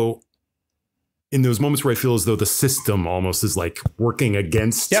as though, in those moments where I feel as though the system almost is like working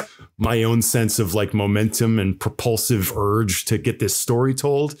against my own sense of like momentum and propulsive urge to get this story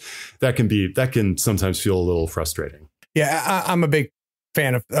told, that can sometimes feel a little frustrating. Yeah, I'm a big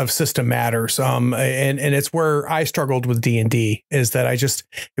fan of system matters. And it's where I struggled with D&D, is that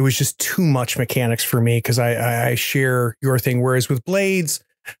it was just too much mechanics for me, because I share your thing. Whereas with Blades,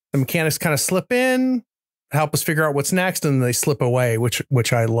 the mechanics kind of slip in, help us figure out what's next, and they slip away,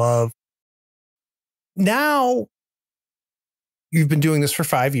 which I love. Now, you've been doing this for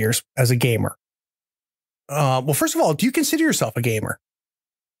 5 years as a gamer. Well, first of all, do you consider yourself a gamer?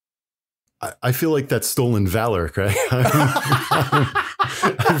 I feel like that's stolen valor, right? I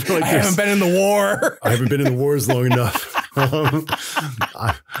feel like I haven't been in the war. I haven't been in the wars long enough.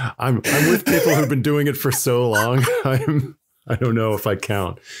 I'm with people who've been doing it for so long. I don't know if I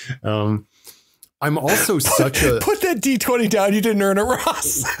count. I'm also put that D20 down. You didn't earn it,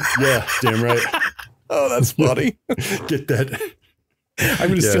 Ross. Yeah, damn right. Oh, that's funny. Get that. I'm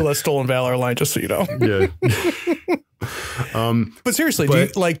going to steal that stolen valor line, just so you know. Yeah. But seriously, do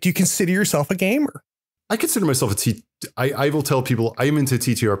you consider yourself a gamer? I consider myself I will tell people I'm into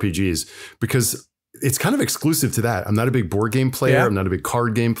TTRPGs because it's kind of exclusive to that. I'm not a big board game player. Yeah. I'm not a big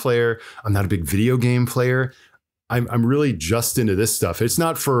card game player. I'm not a big video game player. I'm really just into this stuff. It's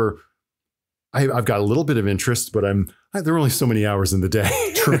not for, I've got a little bit of interest, but there are only so many hours in the day.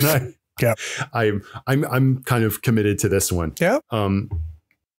 True. Yeah. I'm kind of committed to this one. Yeah.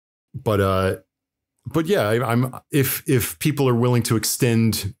 But yeah, if people are willing to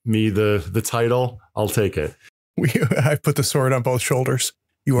extend me the title, I'll take it. I put the sword on both shoulders.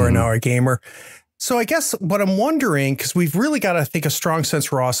 You are now a gamer. So I guess what I'm wondering, because we've really got to think a strong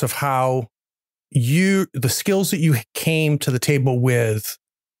sense, Ross, of how the skills that you came to the table with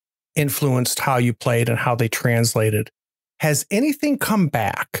influenced how you played and how they translated. Has anything come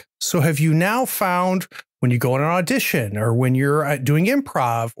back? So have you now found, when you go on an audition or when you're doing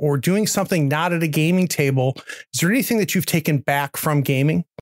improv or doing something not at a gaming table, is there anything that you've taken back from gaming?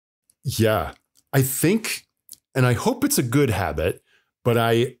 Yeah, I think, and I hope it's a good habit, but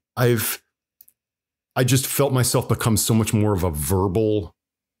I just felt myself become so much more of a verbal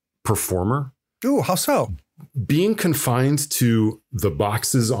performer. Ooh, how so? Being confined to the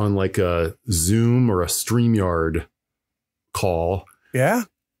boxes on like a Zoom or a StreamYard call. Yeah.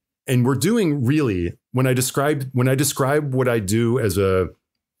 And we're doing really, when I describe what I do as a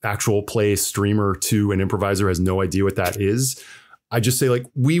actual play streamer to an improviser who has no idea what that is, I just say like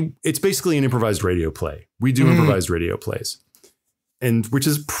it's basically an improvised radio play. We do improvised radio plays, and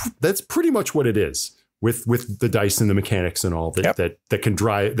that's pretty much what it is with the dice and the mechanics and all that. Yep. that can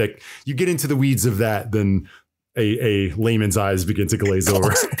drive that. You get into the weeds of that, then a layman's eyes begin to glaze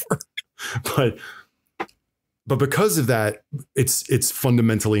over. But because of that, it's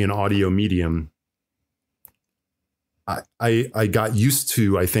fundamentally an audio medium. I got used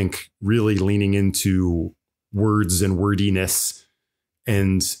to, I think, really leaning into words and wordiness,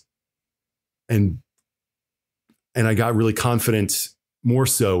 and I got really confident more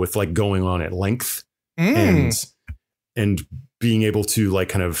so with like going on at length and being able to like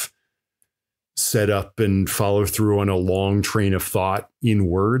kind of set up and follow through on a long train of thought in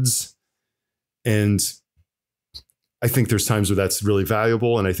words. And I think there's times where that's really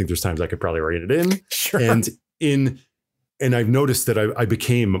valuable. And I think there's times I could probably rein it in. Sure. And I've noticed that I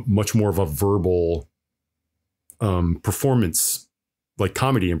became much more of a verbal performance, like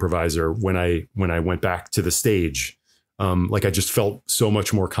comedy improviser when I went back to the stage. Like I just felt so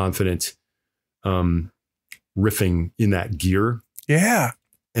much more confident riffing in that gear. Yeah.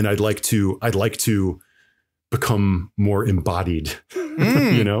 And I'd like to become more embodied,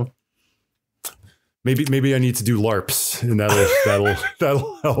 you know. Maybe I need to do LARPs, and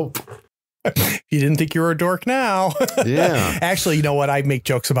that'll help. You didn't think you were a dork now. Yeah. Actually, you know what? I make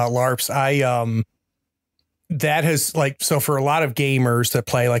jokes about LARPs. That has like, so for a lot of gamers that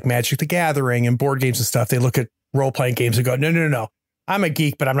play like Magic the Gathering and board games and stuff, they look at role playing games and go, no. I'm a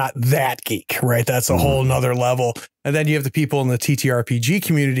geek, but I'm not that geek, right? That's a whole nother level. And then you have the people in the TTRPG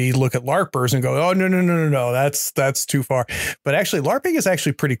community look at LARPers and go, oh, no. That's too far. But actually, LARPing is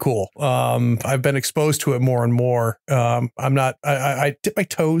actually pretty cool. I've been exposed to it more and more. I dip my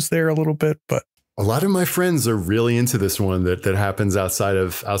toes there a little bit, but a lot of my friends are really into this one that happens outside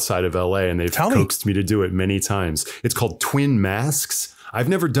of LA, and they've coaxed me to do it many times. It's called Twin Masks. I've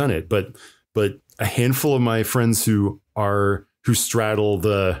never done it, but a handful of my friends who straddle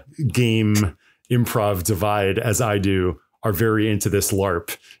the game improv divide as I do are very into this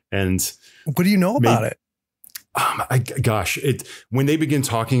LARP. And what do you know about it? When they begin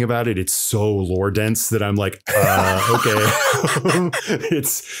talking about it, it's so lore dense that I'm like, okay.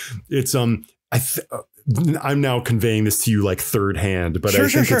 I'm now conveying this to you like third hand, but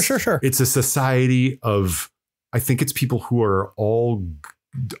sure. It's a society of, I think it's people who are all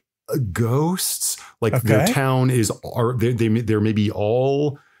ghosts. Like their town they're maybe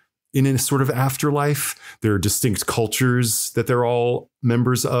all in a sort of afterlife. There are distinct cultures that they're all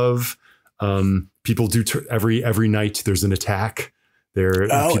members of. People do every night. There's an attack.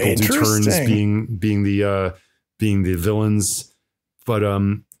 People do turns being the villains, but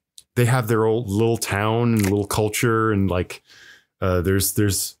they have their old little town and little culture, and like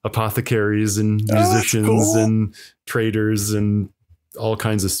there's apothecaries and musicians and traders and all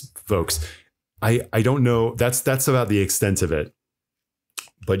kinds of folks. I don't know. That's about the extent of it.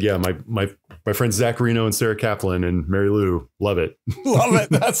 But yeah, my friends Zacharino and Sarah Kaplan and Mary Lou love it. Love it.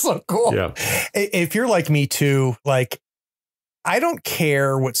 That's so cool. Yeah. If you're like me too, like I don't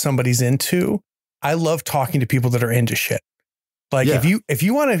care what somebody's into. I love talking to people that are into shit. Like if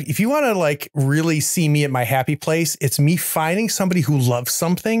you want to like really see me at my happy place, it's me finding somebody who loves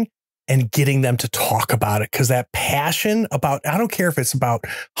something and getting them to talk about it. Cause that passion about, I don't care if it's about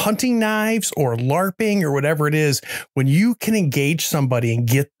hunting knives or LARPing or whatever it is, when you can engage somebody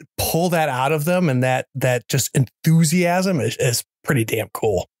and pull that out of them, and that just enthusiasm is pretty damn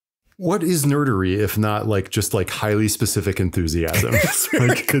cool. What is nerdery if not like just like highly specific enthusiasm? It's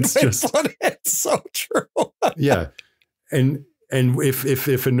so true. Yeah. And if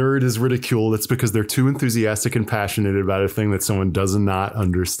a nerd is ridiculed, it's because they're too enthusiastic and passionate about a thing that someone does not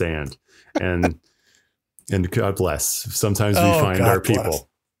understand. And God bless. Sometimes we find our people.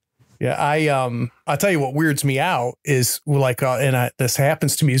 Yeah, I'll tell you what weirds me out is like, this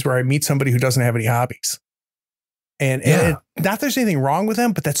happens to me is where I meet somebody who doesn't have any hobbies. And not there's anything wrong with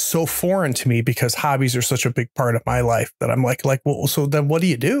them, but that's so foreign to me because hobbies are such a big part of my life that I'm like, well, so then what do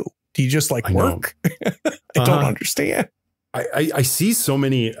you do? Do you just like work? I don't understand. I see so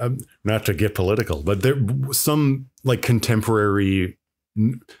many, not to get political, but there some like contemporary,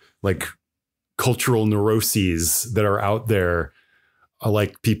 like cultural neuroses that are out there,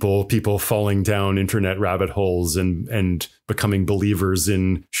 like people falling down internet rabbit holes and becoming believers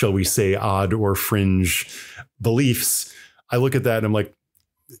in, shall we say, odd or fringe beliefs. I look at that and I'm like,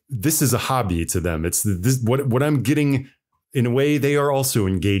 this is a hobby to them. It's what I'm getting. In a way, they are also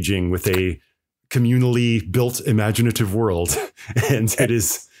engaging with a communally built imaginative world. And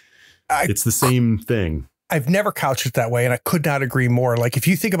it's the same thing. I've never couched it that way. And I could not agree more. Like if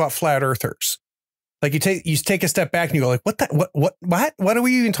you think about flat earthers, like you take a step back and you go like, what are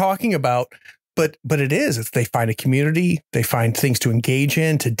we even talking about? But it is, it's, they find a community, they find things to engage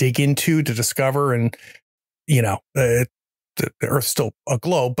in, to dig into, to discover. And, you know, the Earth's still a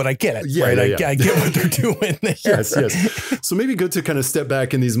globe, but I get it. Yeah, right. Yeah. I get what they're doing there. Yes. So maybe good to kind of step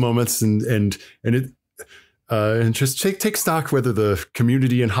back in these moments and just take stock whether the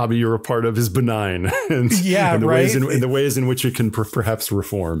community and hobby you're a part of is benign and the ways in which it can perhaps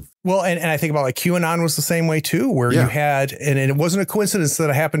reform. Well, and I think about like QAnon was the same way too, where you had, and it wasn't a coincidence that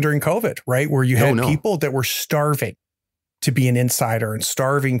it happened during COVID, right? Where you had people that were starving, to be an insider and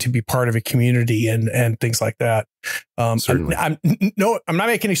starving to be part of a community and things like that. Certainly. I'm not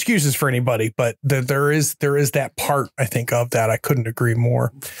making excuses for anybody, but there is that part, I think, of that. I couldn't agree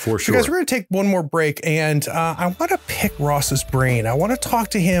more. For sure. So guys, we're going to take one more break, and I want to pick Ross's brain. I want to talk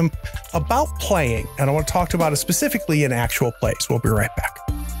to him about playing, and I want to talk about it specifically in actual plays. We'll be right back.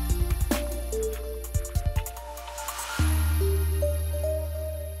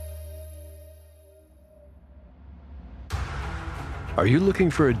 Are you looking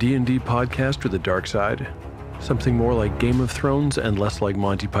for a D&D podcast with a dark side? Something more like Game of Thrones and less like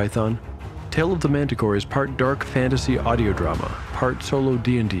Monty Python? Tale of the Manticore is part dark fantasy audio drama, part solo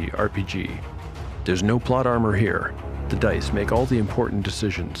D&D RPG. There's no plot armor here. The dice make all the important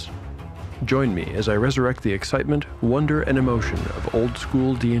decisions. Join me as I resurrect the excitement, wonder, and emotion of old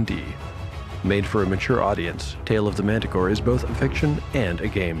school D&D. Made for a mature audience, Tale of the Manticore is both a fiction and a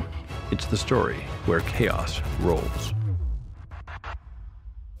game. It's the story where chaos rolls.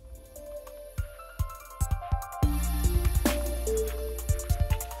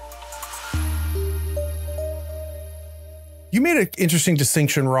 You made an interesting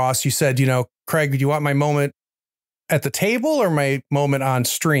distinction, Ross. You said, Craig, do you want my moment at the table or my moment on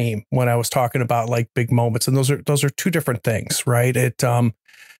stream when I was talking about like big moments? And those are two different things, right?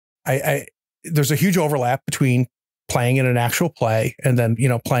 There's a huge overlap between playing in an actual play and then,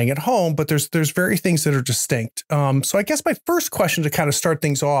 playing at home, but there's very things that are distinct. So I guess my first question to kind of start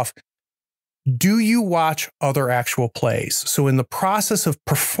things off, do you watch other actual plays? So in the process of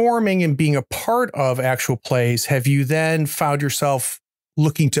performing and being a part of actual plays, have you then found yourself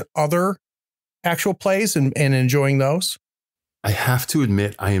looking to other actual plays and enjoying those? I have to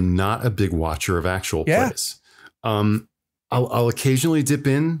admit, I am not a big watcher of actual plays. I'll occasionally dip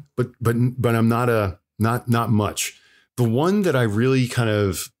in, but I'm not much. The one that I really kind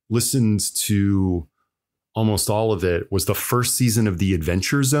of listened to almost all of it was the first season of The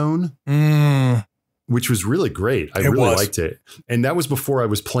Adventure Zone, which was really great. I really liked it. And that was before I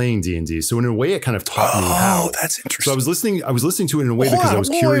was playing D&D. So in a way, it kind of taught me how. Oh, that's interesting. So I was listening to it in a way because I was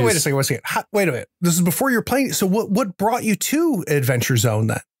curious. Wait a second. Wait a minute. This is before you're playing. So what brought you to Adventure Zone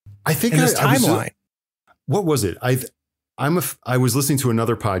then? I think this timeline. What was it? I was listening to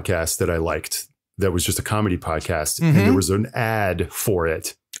another podcast that I liked that was just a comedy podcast, and there was an ad for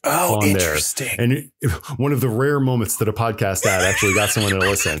it. Oh, interesting. There. And one of the rare moments that a podcast ad actually got someone to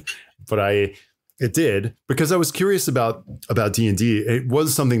listen, but it did because I was curious about D&D. It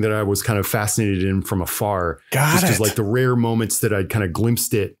was something that I was kind of fascinated in from afar. Just as like the rare moments that I'd kind of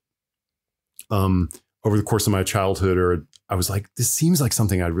glimpsed it over the course of my childhood, or I was like, this seems like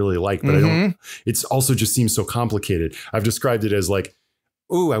something I'd really like, but I don't. It's also just seems so complicated. I've described it as like,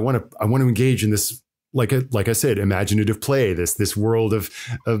 oh, I want to engage in this. Like I said, imaginative play, this world of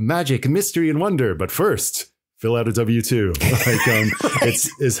magic and mystery and wonder. But first, fill out a W-2. Right.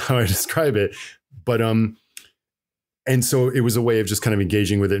 It's how I describe it. But and so it was a way of just kind of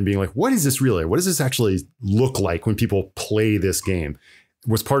engaging with it and being like, what is this really? What does this actually look like when people play this game?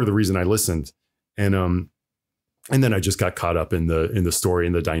 Was part of the reason I listened, and then I just got caught up in the story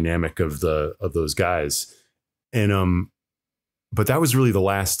and the dynamic of those guys, and but that was really the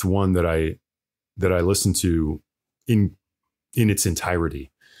last one that I listened to in its entirety.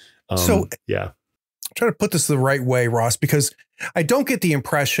 So yeah, I'm trying to put this the right way, Ross, because I don't get the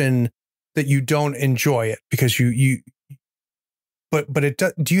impression that you don't enjoy it because but it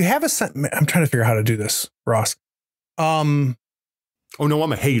does. Do you have I'm trying to figure out how to do this, Ross. Oh no,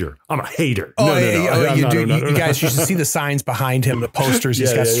 I'm a hater. Oh, no, you guys, you should see the signs behind him, the posters.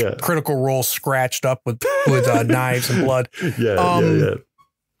 He's got Critical Role scratched up with knives and blood. Yeah.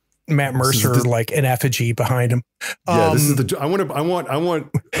 Matt Mercer, like an effigy behind him. This is I want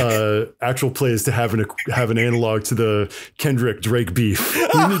actual plays to have an analog to the Kendrick Drake beef.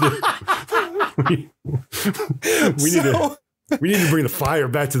 We need to bring the fire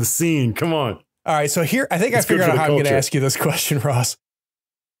back to the scene. Come on. All right. So here, I think I figured out how I'm going to ask you this question, Ross.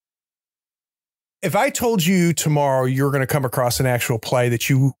 If I told you tomorrow you're going to come across an actual play that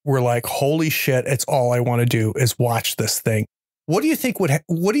you were like, holy shit, it's all I want to do is watch this thing. What do you think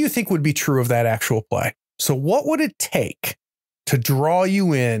would be true of that actual play? So what would it take to draw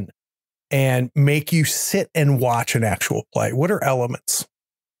you in and make you sit and watch an actual play? What are elements?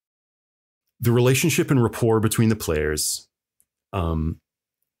 The relationship and rapport between the players,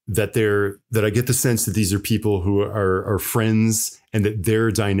 that I get the sense that these are people who are friends and that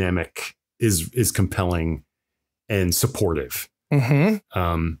their dynamic is compelling and supportive.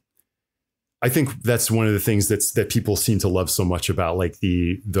 I think that's one of the things that people seem to love so much about like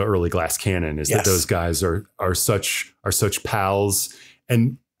the early Glass Cannon is that those guys are such pals.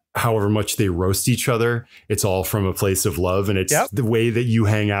 And however much they roast each other, it's all from a place of love. And it's the way that you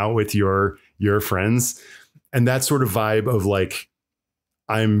hang out with your friends. And that sort of vibe of like,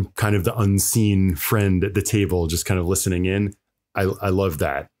 I'm kind of the unseen friend at the table, just kind of listening in. I love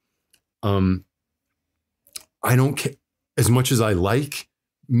that. I don't care as much as I like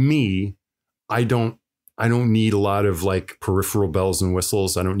me. I don't need a lot of like peripheral bells and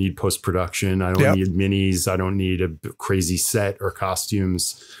whistles. I don't need post-production. I don't need minis. I don't need a crazy set or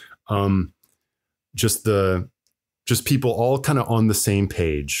costumes. Just people all kind of on the same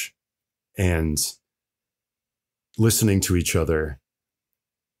page and listening to each other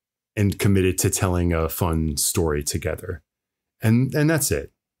and committed to telling a fun story together. And that's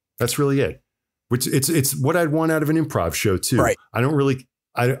it. That's really it. Which it's what I'd want out of an improv show too. Right. I don't really,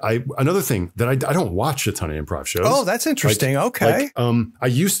 another thing that I don't watch a ton of improv shows. Oh, that's interesting. Okay. I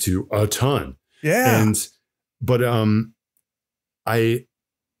used to a ton. Yeah. But I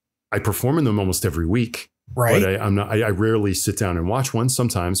perform in them almost every week. Right. But I rarely sit down and watch one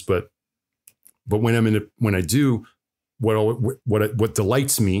sometimes, but when I do, what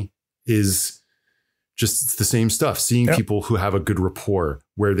delights me is just the same stuff. Seeing people who have a good rapport,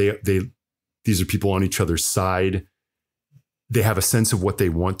 where these are people on each other's side. They have a sense of what they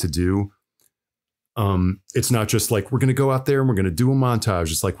want to do. It's not just like, we're going to go out there and we're going to do a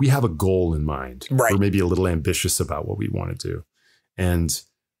montage. It's like, we have a goal in mind. Right. We're maybe a little ambitious about what we want to do. And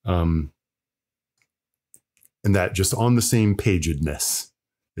that just on the same pagedness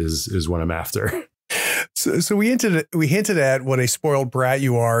is what I'm after. So we hinted at what a spoiled brat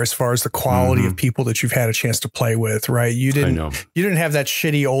you are as far as the quality of people that you've had a chance to play with, right? You didn't have that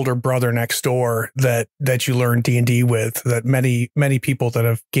shitty older brother next door that you learned D&D with, that many people that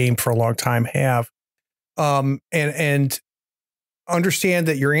have gamed for a long time have. And understand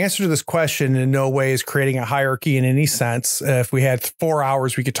that your answer to this question in no way is creating a hierarchy in any sense. If we had 4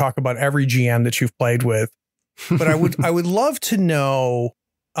 hours, we could talk about every GM that you've played with. But I would love to know,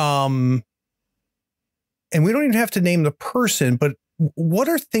 and we don't even have to name the person, but what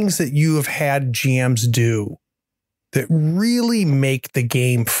are things that you have had GMs do that really make the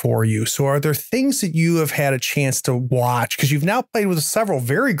game for you? So are there things that you have had a chance to watch? Because you've now played with several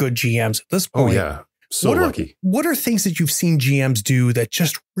very good GMs at this point. Oh, yeah. So lucky. What are things that you've seen GMs do that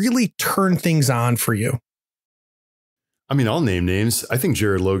just really turn things on for you? I mean, I'll name names. I think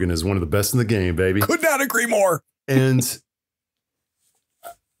Jared Logan is one of the best in the game, baby. Could not agree more. And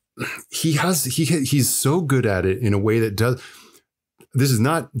he's so good at it in a way that does. This is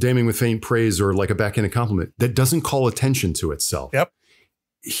not damning with faint praise or like a backhanded compliment, that doesn't call attention to itself. Yep.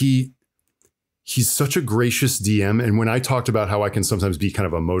 He's such a gracious DM. And when I talked about how I can sometimes be kind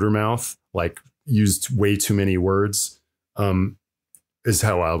of a motor mouth, like used way too many words, is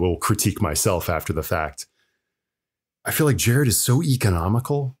how I will critique myself after the fact. I feel like Jared is so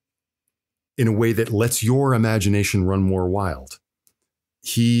economical in a way that lets your imagination run more wild.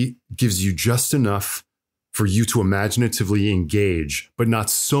 He gives you just enough for you to imaginatively engage, but not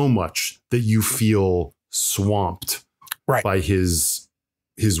so much that you feel swamped by his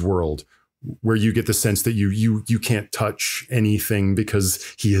world, where you get the sense that you can't touch anything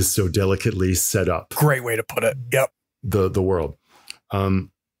because he is so delicately set up. Great way to put it. Yep. The world.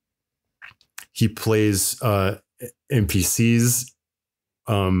 He plays NPCs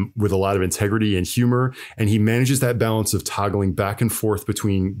with a lot of integrity and humor, and he manages that balance of toggling back and forth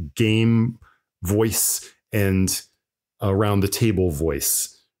between game voice and around the table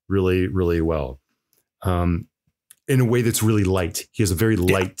voice really, really well. In a way that's really light. He has a very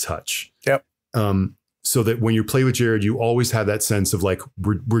light touch. Yep. So that when you play with Jared, you always have that sense of like,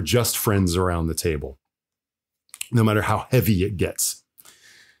 we're just friends around the table, no matter how heavy it gets.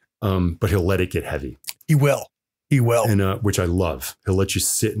 But he'll let it get heavy. He will. And which I love. He'll let you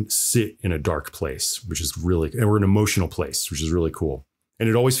sit in a dark place, which is really, or an emotional place, which is really cool. And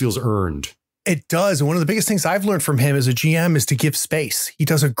it always feels earned. It does. And one of the biggest things I've learned from him as a GM is to give space. He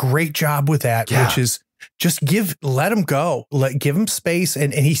does a great job with that, which is just let him go, give him space.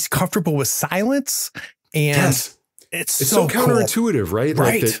 And he's comfortable with silence. And it's so counterintuitive, cool. Right?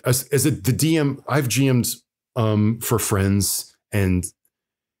 Right. Like the DM, I've GM'd for friends, and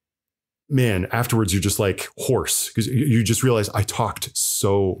man, afterwards you're just like hoarse because you just realize I talked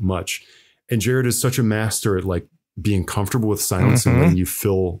so much. And Jared is such a master at like being comfortable with silence and letting you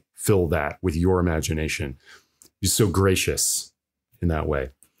fill that with your imagination. He's so gracious in that way.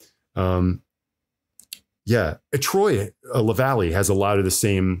 Troy LaValle has a lot of the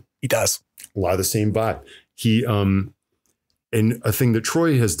same. He does a lot of the same vibe. He and a thing that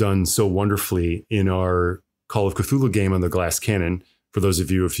Troy has done so wonderfully in our Call of Cthulhu game on the Glass Cannon. For those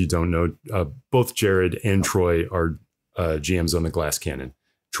of you, if you don't know, both Jared and Troy are GMs on the Glass Cannon.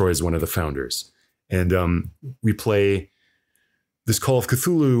 Troy is one of the founders. And we play this Call of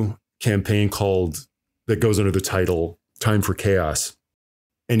Cthulhu campaign that goes under the title Time for Chaos.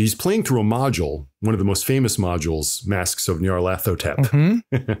 And he's playing through a module, one of the most famous modules, Masks of Nyarlathotep.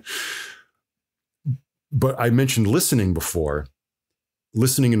 Mm-hmm. But I mentioned listening before.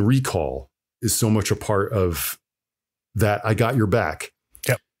 Listening and recall is so much a part of that. I got your back.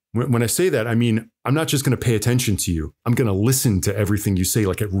 Yep. When I say that, I mean, I'm not just going to pay attention to you. I'm going to listen to everything you say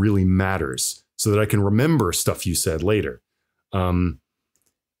like it really matters so that I can remember stuff you said later and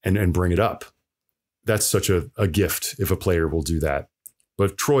bring it up. That's such a gift if a player will do that.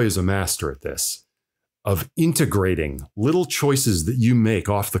 But Troy is a master at this, of integrating little choices that you make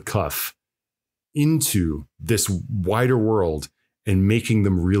off the cuff into this wider world and making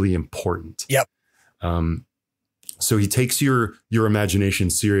them really important. Yep. So he takes your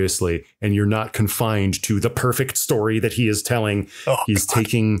imagination seriously, and you're not confined to the perfect story that he is telling. He's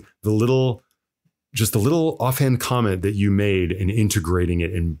taking the little offhand comment that you made and integrating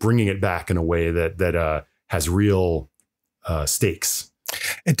it and bringing it back in a way that has real stakes.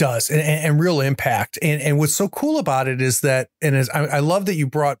 It does, and real impact. And what's so cool about it is that, I love that you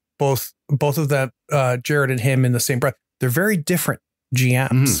brought both of them, Jared and him, in the same breath. They're very different GMs.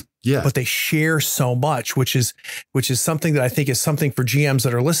 Mm-hmm. Yeah. But they share so much, which is something that I think is something for GMs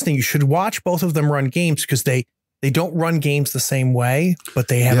that are listening. You should watch both of them run games, because they don't run games the same way, but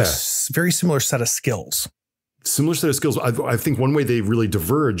they have a very similar set of skills. Similar set of skills. I think one way they really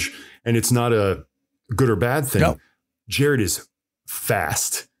diverge, and it's not a good or bad thing. No. Jared is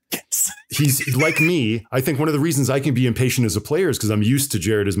fast. Yes. He's like me. I think one of the reasons I can be impatient as a player is because I'm used to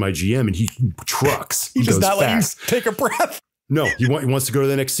Jared as my GM, and he trucks. He does not let you take a breath. No, he wants to go to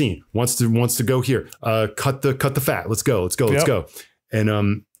the next scene. Wants to go here. Cut the fat. Let's go.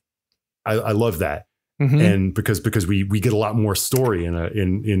 And I love that. Mm-hmm. And because we get a lot more story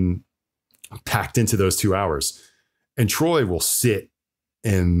in packed into those 2 hours. And Troy will sit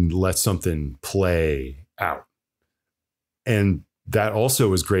and let something play out. And that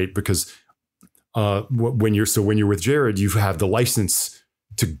also is great because when you're with Jared, you have the license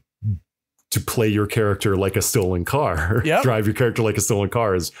to play your character like a stolen car, drive your character like a stolen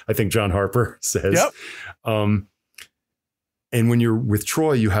car, as I think John Harper says. Yep. And when you're with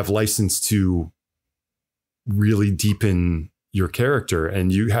Troy, you have license to really deepen your character,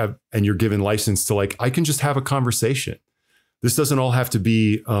 and you're given license to, like, I can just have a conversation. This doesn't all have to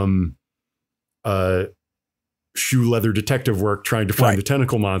be shoe leather detective work trying to find the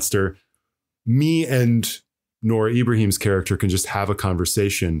tentacle monster. Me and Nora Ibrahim's character can just have a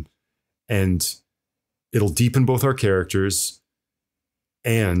conversation, and it'll deepen both our characters,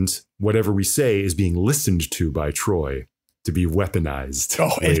 and whatever we say is being listened to by Troy to be weaponized.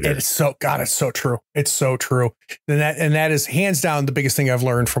 It's so true. It's so true. And that is hands down the biggest thing I've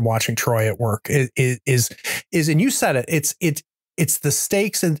learned from watching Troy at work is, and you said it, it's the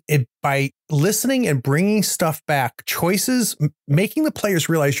stakes, and by listening and bringing stuff back, choices, making the players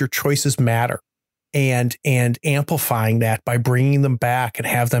realize your choices matter, and amplifying that by bringing them back and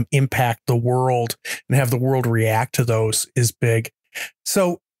have them impact the world and have the world react to those is big.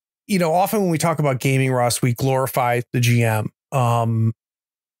 So, often when we talk about gaming, Ross, we glorify the GM. I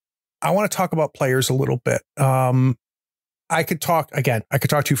want to talk about players a little bit. I could talk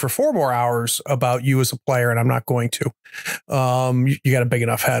to you for 4 more hours about you as a player, and I'm not going to. You got a big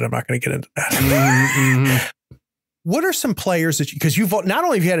enough head. I'm not going to get into that. Mm-hmm. What are some players because you've not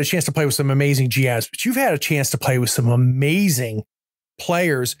only have you had a chance to play with some amazing GMs, but you've had a chance to play with some amazing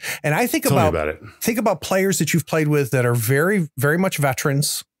players. And I think about players that you've played with that are very, very much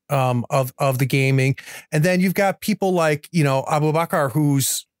veterans of the gaming. And then you've got people like, Abu Bakr,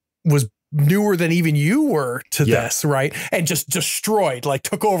 was newer than even you were to this, right? And just destroyed,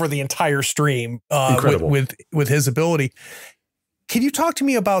 took over the entire stream with his ability. Can you talk to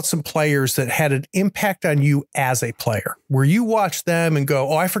me about some players that had an impact on you as a player, where you watch them and go,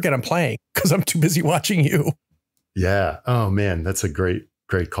 oh, I forget I'm playing because I'm too busy watching you? Yeah. Oh man, that's a great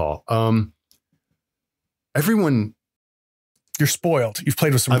call. Everyone, you're spoiled. You've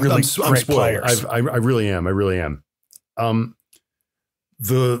played with some great players. I really am.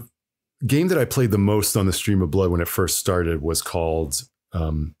 The game that I played the most on the Stream of Blood when it first started was called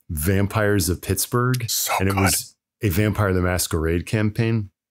Vampires of Pittsburgh. It was a Vampire the Masquerade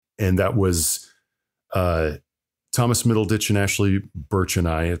campaign. And that was Thomas Middleditch and Ashley Birch and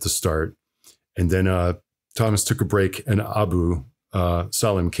I at the start. And then Thomas took a break and Abu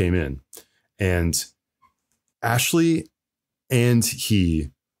Salim came in. And Ashley and he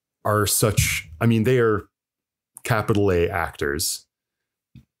are they are capital A actors.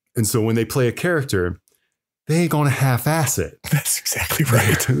 And so when they play a character, they ain't going to half-ass it. That's exactly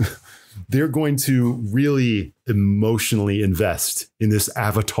right. They're going to really emotionally invest in this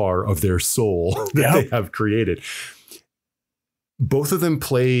avatar of their soul that they have created. Both of them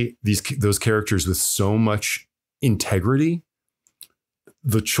play those characters with so much integrity.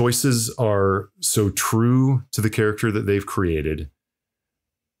 The choices are so true to the character that they've created.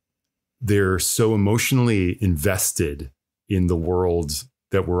 They're so emotionally invested in the world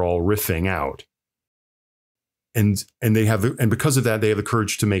that we're all riffing out. And because of that, they have the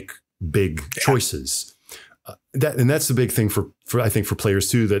courage to make big choices. That's the big thing for I think for players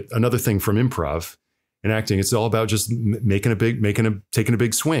too, that another thing from improv and acting, it's all about just taking a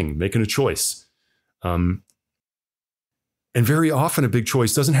big swing, making a choice. And very often a big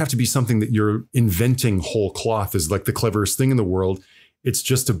choice doesn't have to be something that you're inventing whole cloth as like the cleverest thing in the world. It's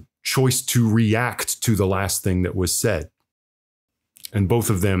just a choice to react to the last thing that was said. And both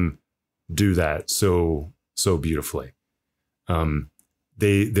of them do that so beautifully.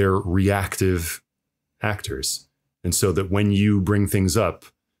 They're reactive actors. And so that when you bring things up,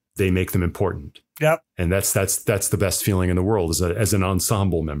 they make them important. Yep. And that's the best feeling in the world as an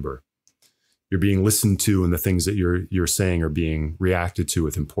ensemble member. You're being listened to, and the things that you're saying are being reacted to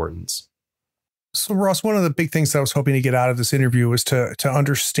with importance. So Ross, one of the big things that I was hoping to get out of this interview was to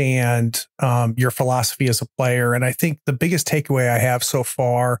understand your philosophy as a player. And I think the biggest takeaway I have so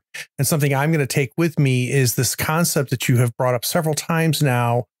far, and something I'm going to take with me, is this concept that you have brought up several times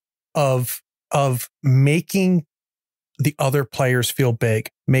now of making the other players feel big,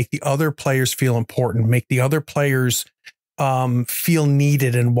 make the other players feel important, make the other players feel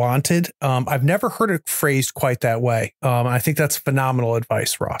needed and wanted. I've never heard it phrased quite that way. I think that's phenomenal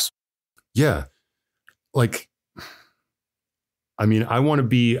advice, Ross. Yeah. Like, I mean, I want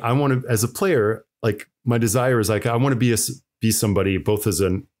to, as a player, like my desire is like, I want to be somebody both as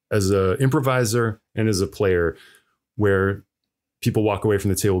a improviser and as a player where people walk away from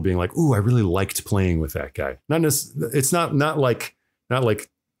the table being like, ooh, I really liked playing with that guy. It's not like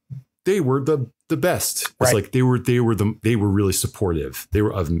they were the best. It's right. like they were really supportive. They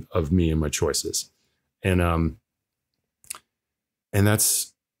were of me and my choices. And that's,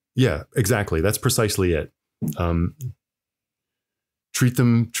 yeah, exactly. That's precisely it. Treat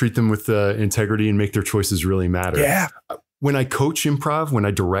them with integrity and make their choices really matter. Yeah. When I coach improv, when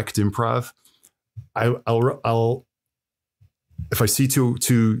I direct improv, I'll if I see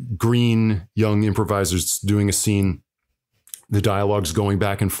two green young improvisers doing a scene, the dialogue's going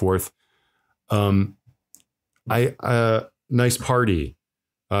back and forth. Nice party.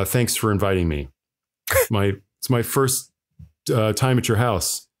 Thanks for inviting me. It's my first time at your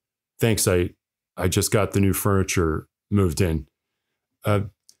house. Thanks. I just got the new furniture moved in. I've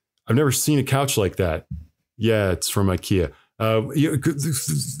never seen a couch like that. Yeah, it's from IKEA.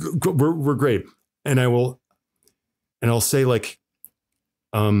 We're great. And I'll say like,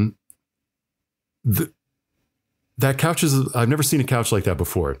 that couch I've never seen a couch like that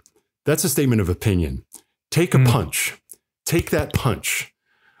before. That's a statement of opinion. Take a punch. Take that punch.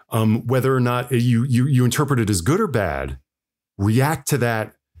 Whether or not you interpret it as good or bad, react to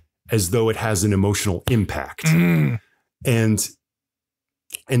that as though it has an emotional impact. And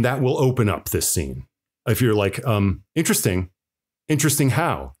that will open up this scene. If you're like, interesting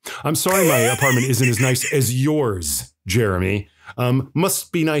how? I'm sorry my apartment isn't as nice as yours, Jeremy.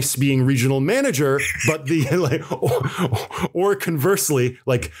 Must be nice being regional manager, but or conversely,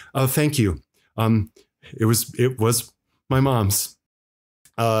 like, thank you. It was my mom's.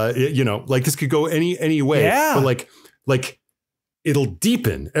 Like this could go any way. Yeah. But like it'll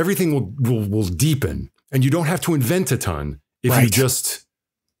deepen. Everything will deepen, and you don't have to invent a ton if you just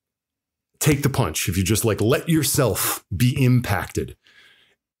take the punch. If you just like let yourself be impacted.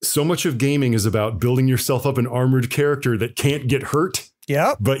 So much of gaming is about building yourself up an armored character that can't get hurt.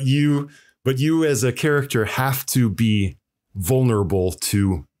 Yeah. But you as a character have to be vulnerable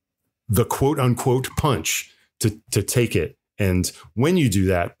to the quote unquote punch to take it. And when you do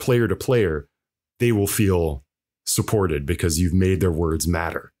that, player to player, they will feel supported because you've made their words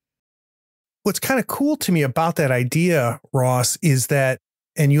matter. What's kind of cool to me about that idea, Ross, is that,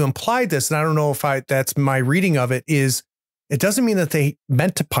 and you implied this, and I don't know if that's my reading of it, is it doesn't mean that they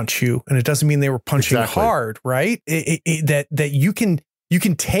meant to punch you, and it doesn't mean they were punching hard, right? That you can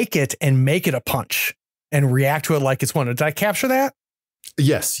take it and make it a punch and react to it like it's one. Did I capture that?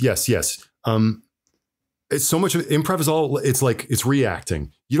 Yes. It's so much of improv is all. It's like it's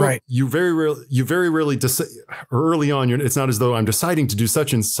reacting. You very rarely decide early on. It's not as though I'm deciding to do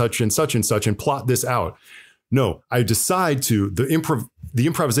such and such and such and such and plot this out. No, I decide to the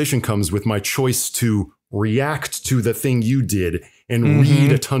improvisation comes with my choice to react to the thing you did and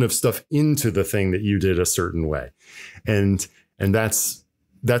read a ton of stuff into the thing that you did a certain way. And that's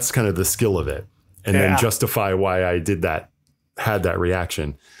kind of the skill of it. And then justify why I did that, had that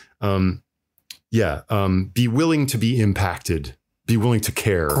reaction. Be willing to be impacted, be willing to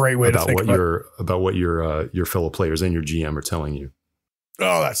care about what your fellow players and your GM are telling you.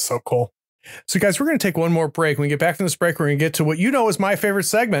 Oh, that's so cool. So guys, we're going to take one more break. When we get back from this break, we're going to get to what you know is my favorite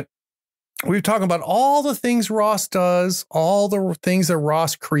segment. We've talked about all the things Ross does, all the things that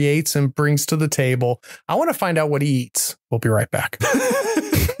Ross creates and brings to the table. I want to find out what he eats. We'll be right back.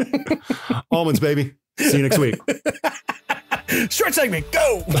 Almonds, baby. See you next week. Short segment,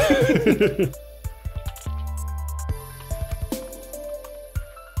 go.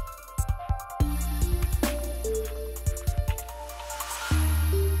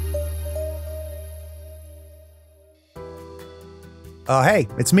 Hey,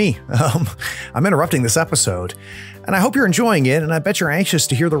 it's me. I'm interrupting this episode, and I hope you're enjoying it, and I bet you're anxious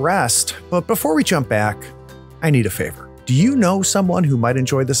to hear the rest. But before we jump back, I need a favor. Do you know someone who might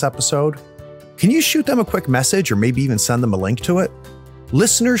enjoy this episode? Can you shoot them a quick message or maybe even send them a link to it?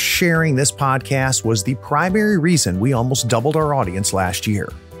 Listeners sharing this podcast was the primary reason we almost doubled our audience last year.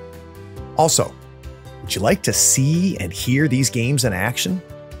 Also, would you like to see and hear these games in action?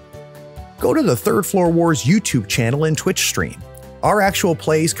 Go to the Third Floor Wars YouTube channel and Twitch stream. Our actual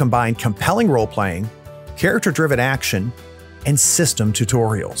plays combine compelling role-playing, character-driven action, and system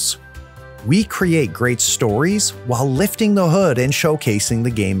tutorials. We create great stories while lifting the hood and showcasing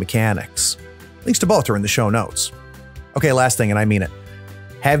the game mechanics. Links to both are in the show notes. Okay, last thing, and I mean it.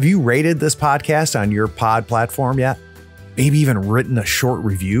 Have you rated this podcast on your pod platform yet? Maybe even written a short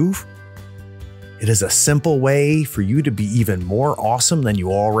review? It is a simple way for you to be even more awesome than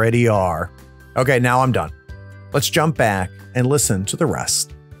you already are. Okay, now I'm done. Let's jump back and listen to the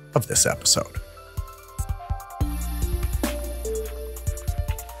rest of this episode.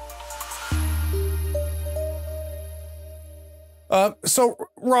 So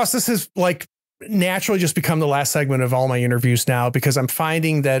Ross, this has like naturally just become the last segment of all my interviews now, because I'm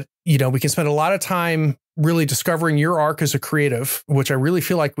finding that, you know, we can spend a lot of time really discovering your arc as a creative, which I really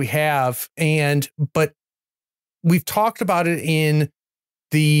feel like we have. But we've talked about it in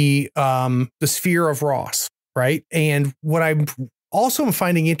the sphere of Ross. Right. And what I'm also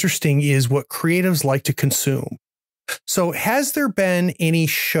finding interesting is what creatives like to consume. So has there been any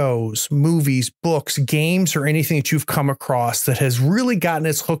shows, movies, books, games, or anything that you've come across that has really gotten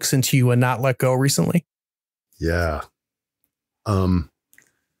its hooks into you and not let go recently? Yeah.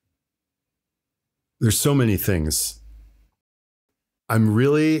 There's so many things. I'm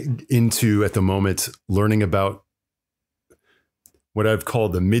really into, at the moment, learning about what I've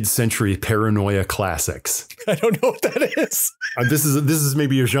called the mid-century paranoia classics. I don't know what that is. This is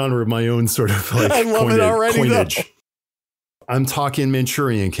maybe a genre of my own sort of like I love it already, coinage. though. I'm talking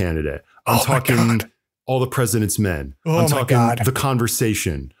Manchurian Candidate. I'm talking All the President's Men. I'm talking The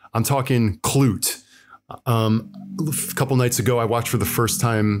Conversation. I'm talking Clute. A couple nights ago, I watched for the first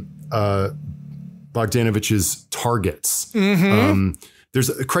time Bogdanovich's Targets. There's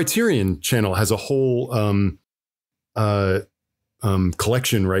a Criterion Channel has a whole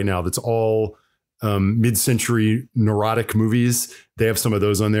collection right now that's all mid-century neurotic movies. They have some of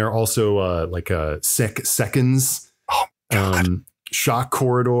those on there. Also, Seconds, Shock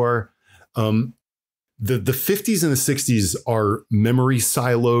Corridor. The 50s and the 60s are memory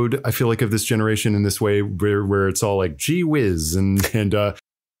siloed, I feel like, of this generation in this way, where it's all like gee whiz and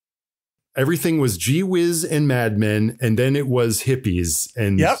everything was gee whiz and Mad Men, and then it was hippies.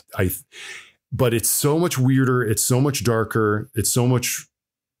 And but it's so much weirder. It's so much darker. It's so much,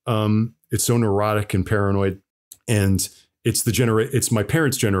 it's so neurotic and paranoid. And it's it's my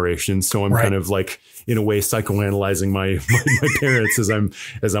parents' generation. So I'm kind of like, in a way, psychoanalyzing my parents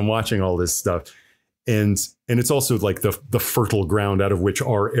as I'm watching all this stuff. And it's also like the fertile ground out of which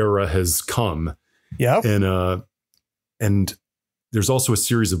our era has come. Yeah. And there's also a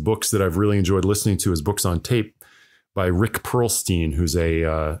series of books that I've really enjoyed listening to as books on tape by Rick Perlstein, who's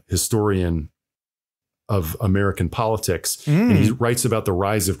a historian of American politics. And he writes about the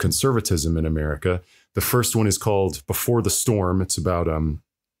rise of conservatism in America. The first one is called Before the Storm. It's about,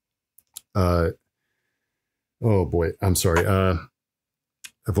 oh boy, I'm sorry.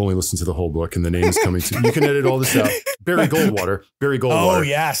 I've only listened to the whole book and the name is coming to, you can edit all this out. Barry Goldwater. Oh,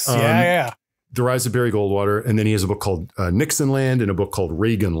 yes. Yeah. The Rise of Barry Goldwater. And then he has a book called Nixon Land and a book called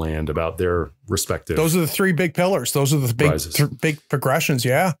Reagan Land about their respective. Those are the three big pillars. Those are the big progressions.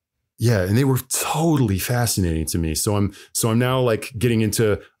 Yeah. Yeah. And they were totally fascinating to me. So I'm now like getting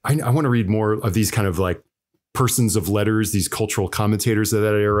into, I want to read more of these kind of like persons of letters, these cultural commentators of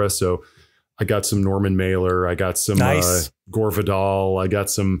that era. So I got some Norman Mailer. I got some Gore Vidal. I'll get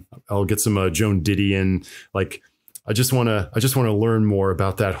some Joan Didion. Like, I just want to learn more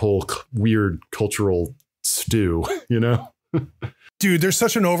about that whole weird cultural stew, you know? Dude, there's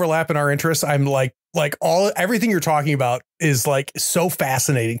such an overlap in our interests. I'm like everything you're talking about is like so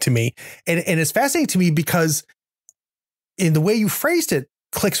fascinating to me. And it's fascinating to me because in the way you phrased it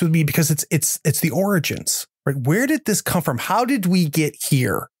clicks with me, because it's the origins, right? Where did this come from? How did we get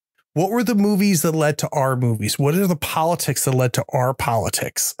here? What were the movies that led to our movies? What are the politics that led to our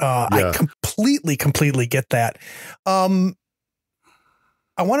politics? I completely get that.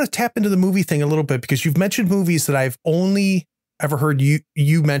 I want to tap into the movie thing a little bit, because you've mentioned movies that I've only ever heard you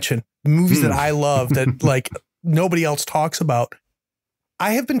mention, movies that I love that like nobody else talks about.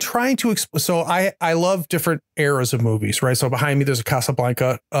 I have been trying to so I love different eras of movies, right? So behind me, there's a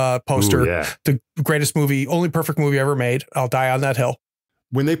Casablanca poster, the greatest movie, only perfect movie ever made. I'll die on that hill.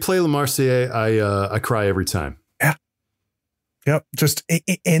 When they play La Marseillaise, I cry every time. Yeah. Yep. Just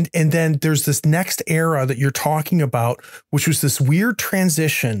and then there's this next era that you're talking about, which was this weird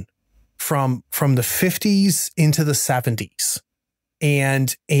transition from the 50s into the 70s.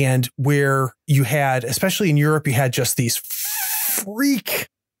 And where you had, especially in Europe, you had just these freak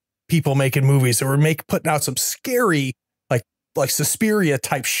people making movies that were putting out some scary, like Suspiria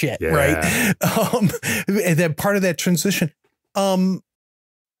type shit, right? And then part of that transition,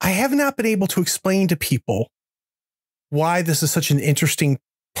 I have not been able to explain to people why this is such an interesting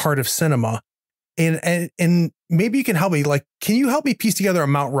part of cinema. And maybe you can help me. Like, can you help me piece together a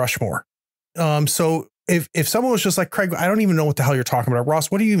Mount Rushmore? So if someone was just like, Craig, I don't even know what the hell you're talking about. Ross,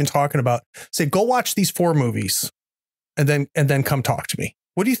 what are you even talking about? Say, go watch these 4 movies and then come talk to me.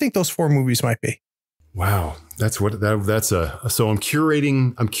 What do you think those 4 movies might be? Wow. So I'm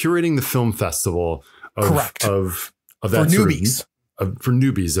curating the film festival Correct. of that for newbies. For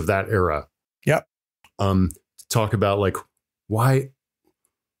newbies of that era. Yep. Talk about like, why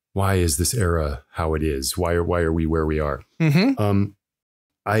is this era how it is? Why are we where we are? Mm-hmm.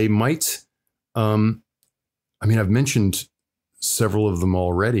 I might, I've mentioned several of them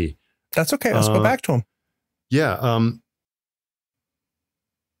already. That's okay. Let's go back to them. Yeah.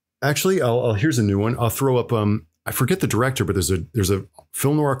 Actually, here's a new one. I'll throw up, I forget the director, but there's a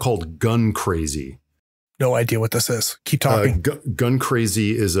film noir called Gun Crazy. No idea what this is. Keep talking. Gun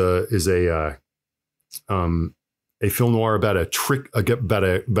Crazy is a film noir about a trick, about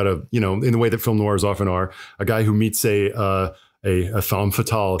a in the way that film noirs often are, a guy who meets a femme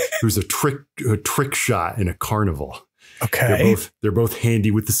fatale who's a trick shot in a carnival. Okay, they're both handy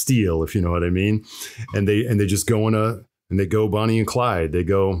with the steel, if you know what I mean, and they just go and they go Bonnie and Clyde. They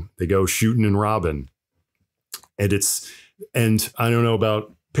go shooting and robbing, and I don't know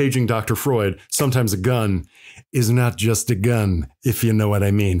about paging Dr. Freud, sometimes a gun is not just a gun, if you know what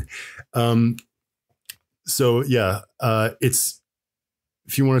I mean. It's,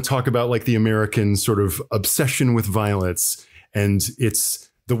 if you want to talk about like the American sort of obsession with violence, and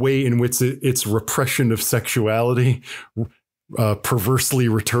it's the way in which its repression of sexuality perversely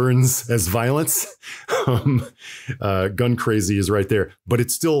returns as violence. Gun Crazy is right there, but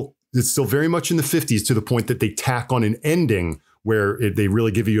it's still very much in the 50s, to the point that they tack on an ending where they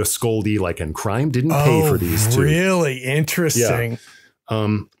really give you a scoldy, like, and crime didn't pay for these two. Really interesting.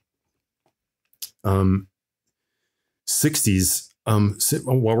 Yeah. 60s.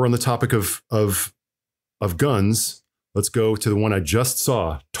 While we're on the topic of guns, let's go to the one I just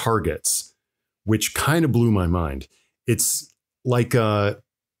saw, Targets, which kind of blew my mind. It's like Quentin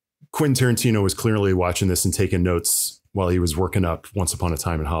Tarantino was clearly watching this and taking notes while he was working up Once Upon a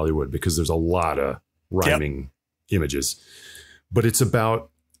Time in Hollywood, because there's a lot of rhyming images. But it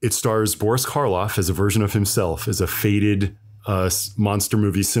stars Boris Karloff as a version of himself, as a faded monster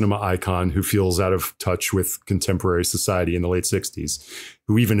movie cinema icon who feels out of touch with contemporary society in the late 60s,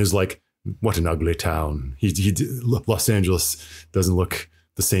 who even is like, what an ugly town. Los Angeles doesn't look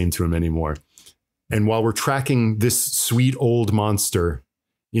the same to him anymore. And while we're tracking this sweet old monster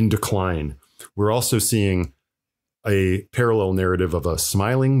in decline, we're also seeing a parallel narrative of a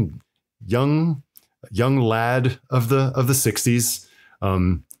smiling young lad of the 60s,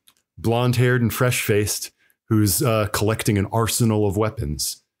 blonde haired and fresh faced, who's collecting an arsenal of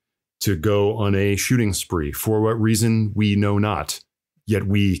weapons to go on a shooting spree. For what reason, we know not, yet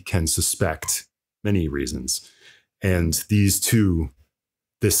we can suspect many reasons. And these two,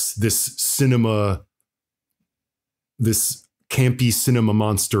 this campy cinema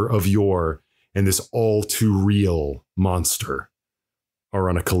monster of yore and this all too real monster are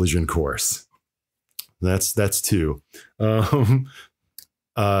on a collision course. That's two. The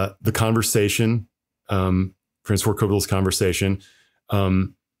Conversation, Francis Ford Coppola's Conversation.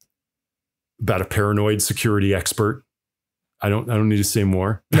 about a paranoid security expert. I don't need to say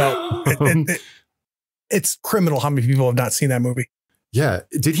more. No, it's criminal how many people have not seen that movie. Yeah.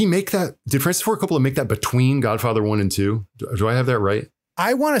 Did Francis Ford Coppola make that between Godfather 1 and 2? Do I have that right?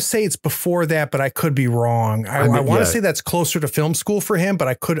 I want to say it's before that, but I could be wrong. I want to say that's closer to film school for him,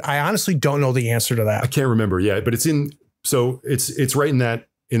 but I honestly don't know the answer to that. I can't remember. Yeah, but it's right in that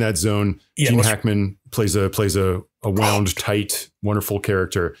zone. Yeah, Gene Hackman plays a wound, tight, wonderful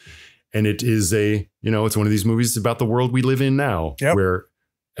character. And it is it's one of these movies about the world we live in now, where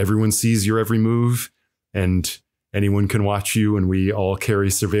everyone sees your every move and anyone can watch you. And we all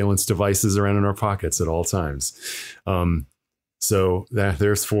carry surveillance devices around in our pockets at all times. So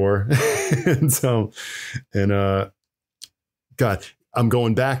there's 4. God, I'm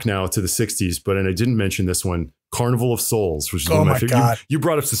going back now to the 60s, and I didn't mention this one, Carnival of Souls, which is one of my favorite. You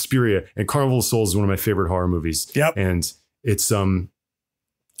brought up Suspiria, and Carnival of Souls is one of my favorite horror movies. Yep. And it's and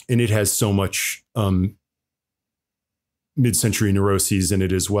it has so much mid-century neuroses in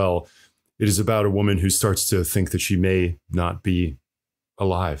it as well. It is about a woman who starts to think that she may not be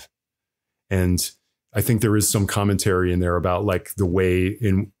alive. And I think there is some commentary in there about like the way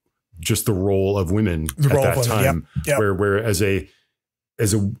in just the role of women at that time, where as a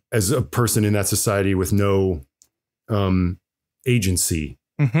person in that society with no agency,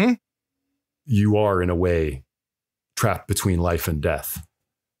 you are in a way trapped between life and death.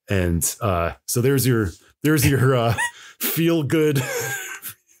 And so there's your feel good.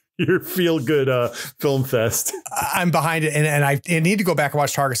 Your feel-good film fest. I'm behind it, and I need to go back and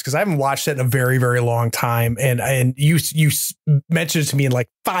watch Targets because I haven't watched it in a very, very long time. And you mentioned it to me in like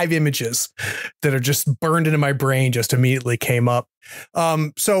 5 images that are just burned into my brain. Just immediately came up.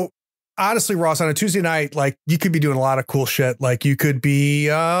 So honestly, Ross, on a Tuesday night, like you could be doing a lot of cool shit. Like you could be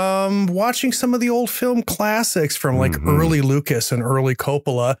watching some of the old film classics from like early Lucas and early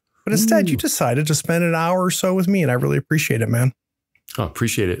Coppola, but instead you decided to spend an hour or so with me, and I really appreciate it, man. Oh,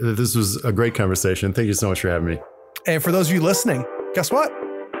 appreciate it. This was a great conversation. Thank you so much for having me. And for those of you listening, guess what?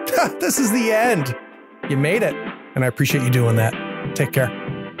 This is the end. You made it. And I appreciate you doing that. Take care.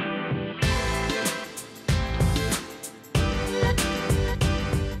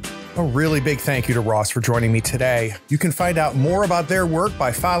 A really big thank you to Ross for joining me today. You can find out more about their work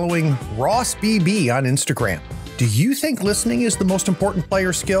by following RossBB on Instagram. Do you think listening is the most important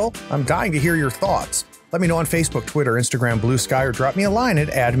player skill? I'm dying to hear your thoughts. Let me know on Facebook, Twitter, Instagram, Blue Sky, or drop me a line at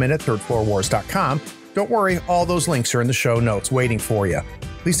admin@thirdfloorwars.com. Don't worry, all those links are in the show notes waiting for you.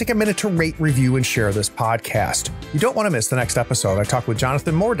 Please take a minute to rate, review, and share this podcast. You don't want to miss the next episode. I talk with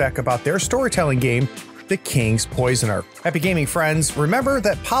Jonathan Mordek about their storytelling game, The King's Poisoner. Happy gaming, friends. Remember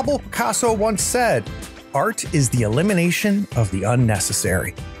that Pablo Picasso once said, "Art is the elimination of the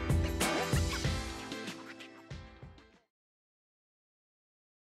unnecessary."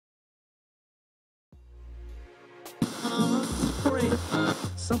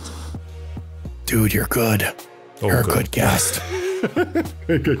 Dude, you're good. You're a good guest.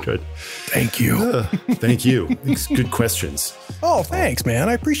 Good. Thank you. Thank you. It's good questions. Oh, thanks, man.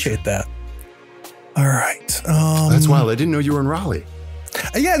 I appreciate that. All right. That's wild. I didn't know you were in Raleigh.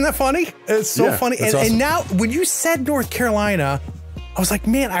 Yeah, isn't that funny? It's so funny. And, awesome. And now when you said North Carolina, I was like,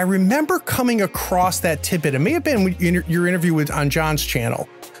 man, I remember coming across that tidbit. It may have been your interview on John's channel,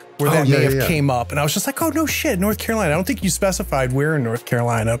 where that may have came up. And I was just like, oh, no shit, North Carolina. I don't think you specified where in North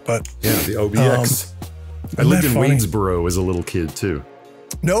Carolina, but... Yeah, the OBX. I lived in Waynesboro as a little kid, too.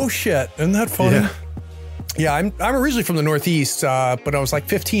 No shit. Isn't that funny? Yeah, I'm originally from the Northeast, but I was like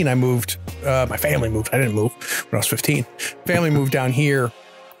 15. I moved. My family moved. I didn't move when I was 15. Family moved down here.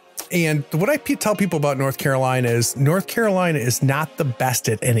 And what I tell people about North Carolina is not the best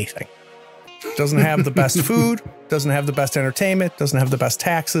at anything. Doesn't have the best food, doesn't have the best entertainment, doesn't have the best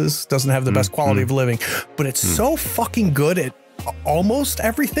taxes, doesn't have the best quality of living, but it's so fucking good at almost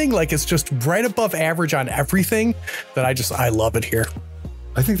everything. Like it's just right above average on everything that I love it here.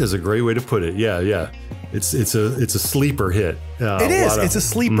 I think that's a great way to put it. Yeah. It's a sleeper hit. It is. It's a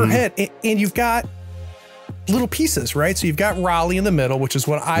sleeper hit. And you've got little pieces, right? So you've got Raleigh in the middle, which is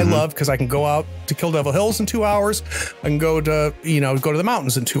what I love because I can go out to Kill Devil Hills in 2 hours. I can go to the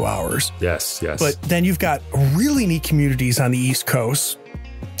mountains in 2 hours. Yes. But then you've got really neat communities on the East Coast.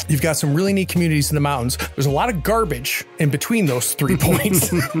 You've got some really neat communities in the mountains. There's a lot of garbage in between those 3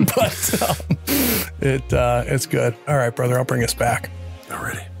 points, but it's good. All right, brother, I'll bring us back.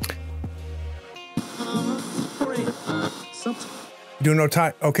 Alrighty. Doing no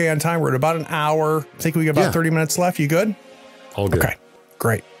time. Okay, on time. We're at about an hour. I think we got about 30 minutes left. You good? All good. Okay,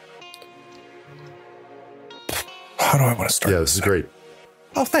 great. How do I want to start? Yeah, this is great.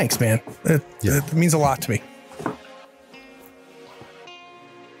 Oh, thanks, man. It means a lot to me.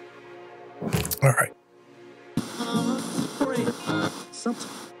 All right.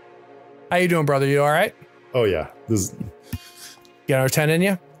 How you doing, brother? You all right? Oh yeah. Got another 10 in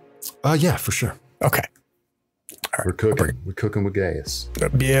you? Yeah, for sure. Okay. All right. We're cooking. We're cooking with gas.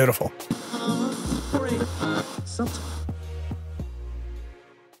 Beautiful.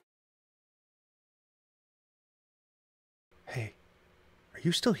 Hey, are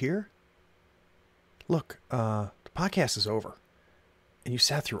you still here? Look, the podcast is over. And you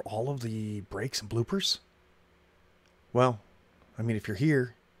sat through all of the breaks and bloopers? Well, I mean, if you're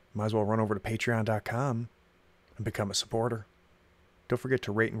here, you might as well run over to patreon.com and become a supporter. Don't forget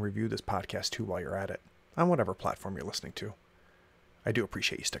to rate and review this podcast too while you're at it, on whatever platform you're listening to. I do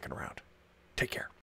appreciate you sticking around. Take care.